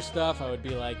Snyderverse stuff, I would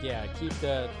be like, yeah,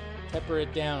 temper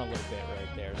it down a little bit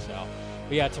right there. So,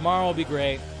 but yeah, tomorrow will be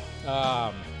great.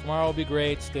 Tomorrow will be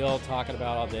great, still talking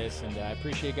about all this, and I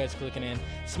appreciate you guys clicking in.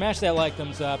 Smash that like,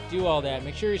 thumbs up, do all that.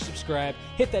 Make sure you subscribe,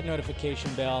 hit that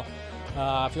notification bell.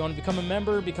 If you want to become a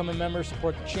member,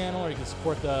 support the channel, or you can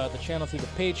support the channel through the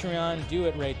Patreon, do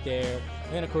it right there.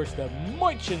 And then, of course, the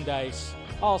merchandise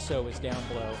also is down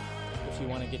below if you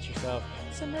want to get yourself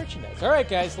some merchandise. All right,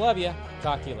 guys, love you.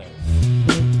 Talk to you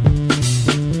later.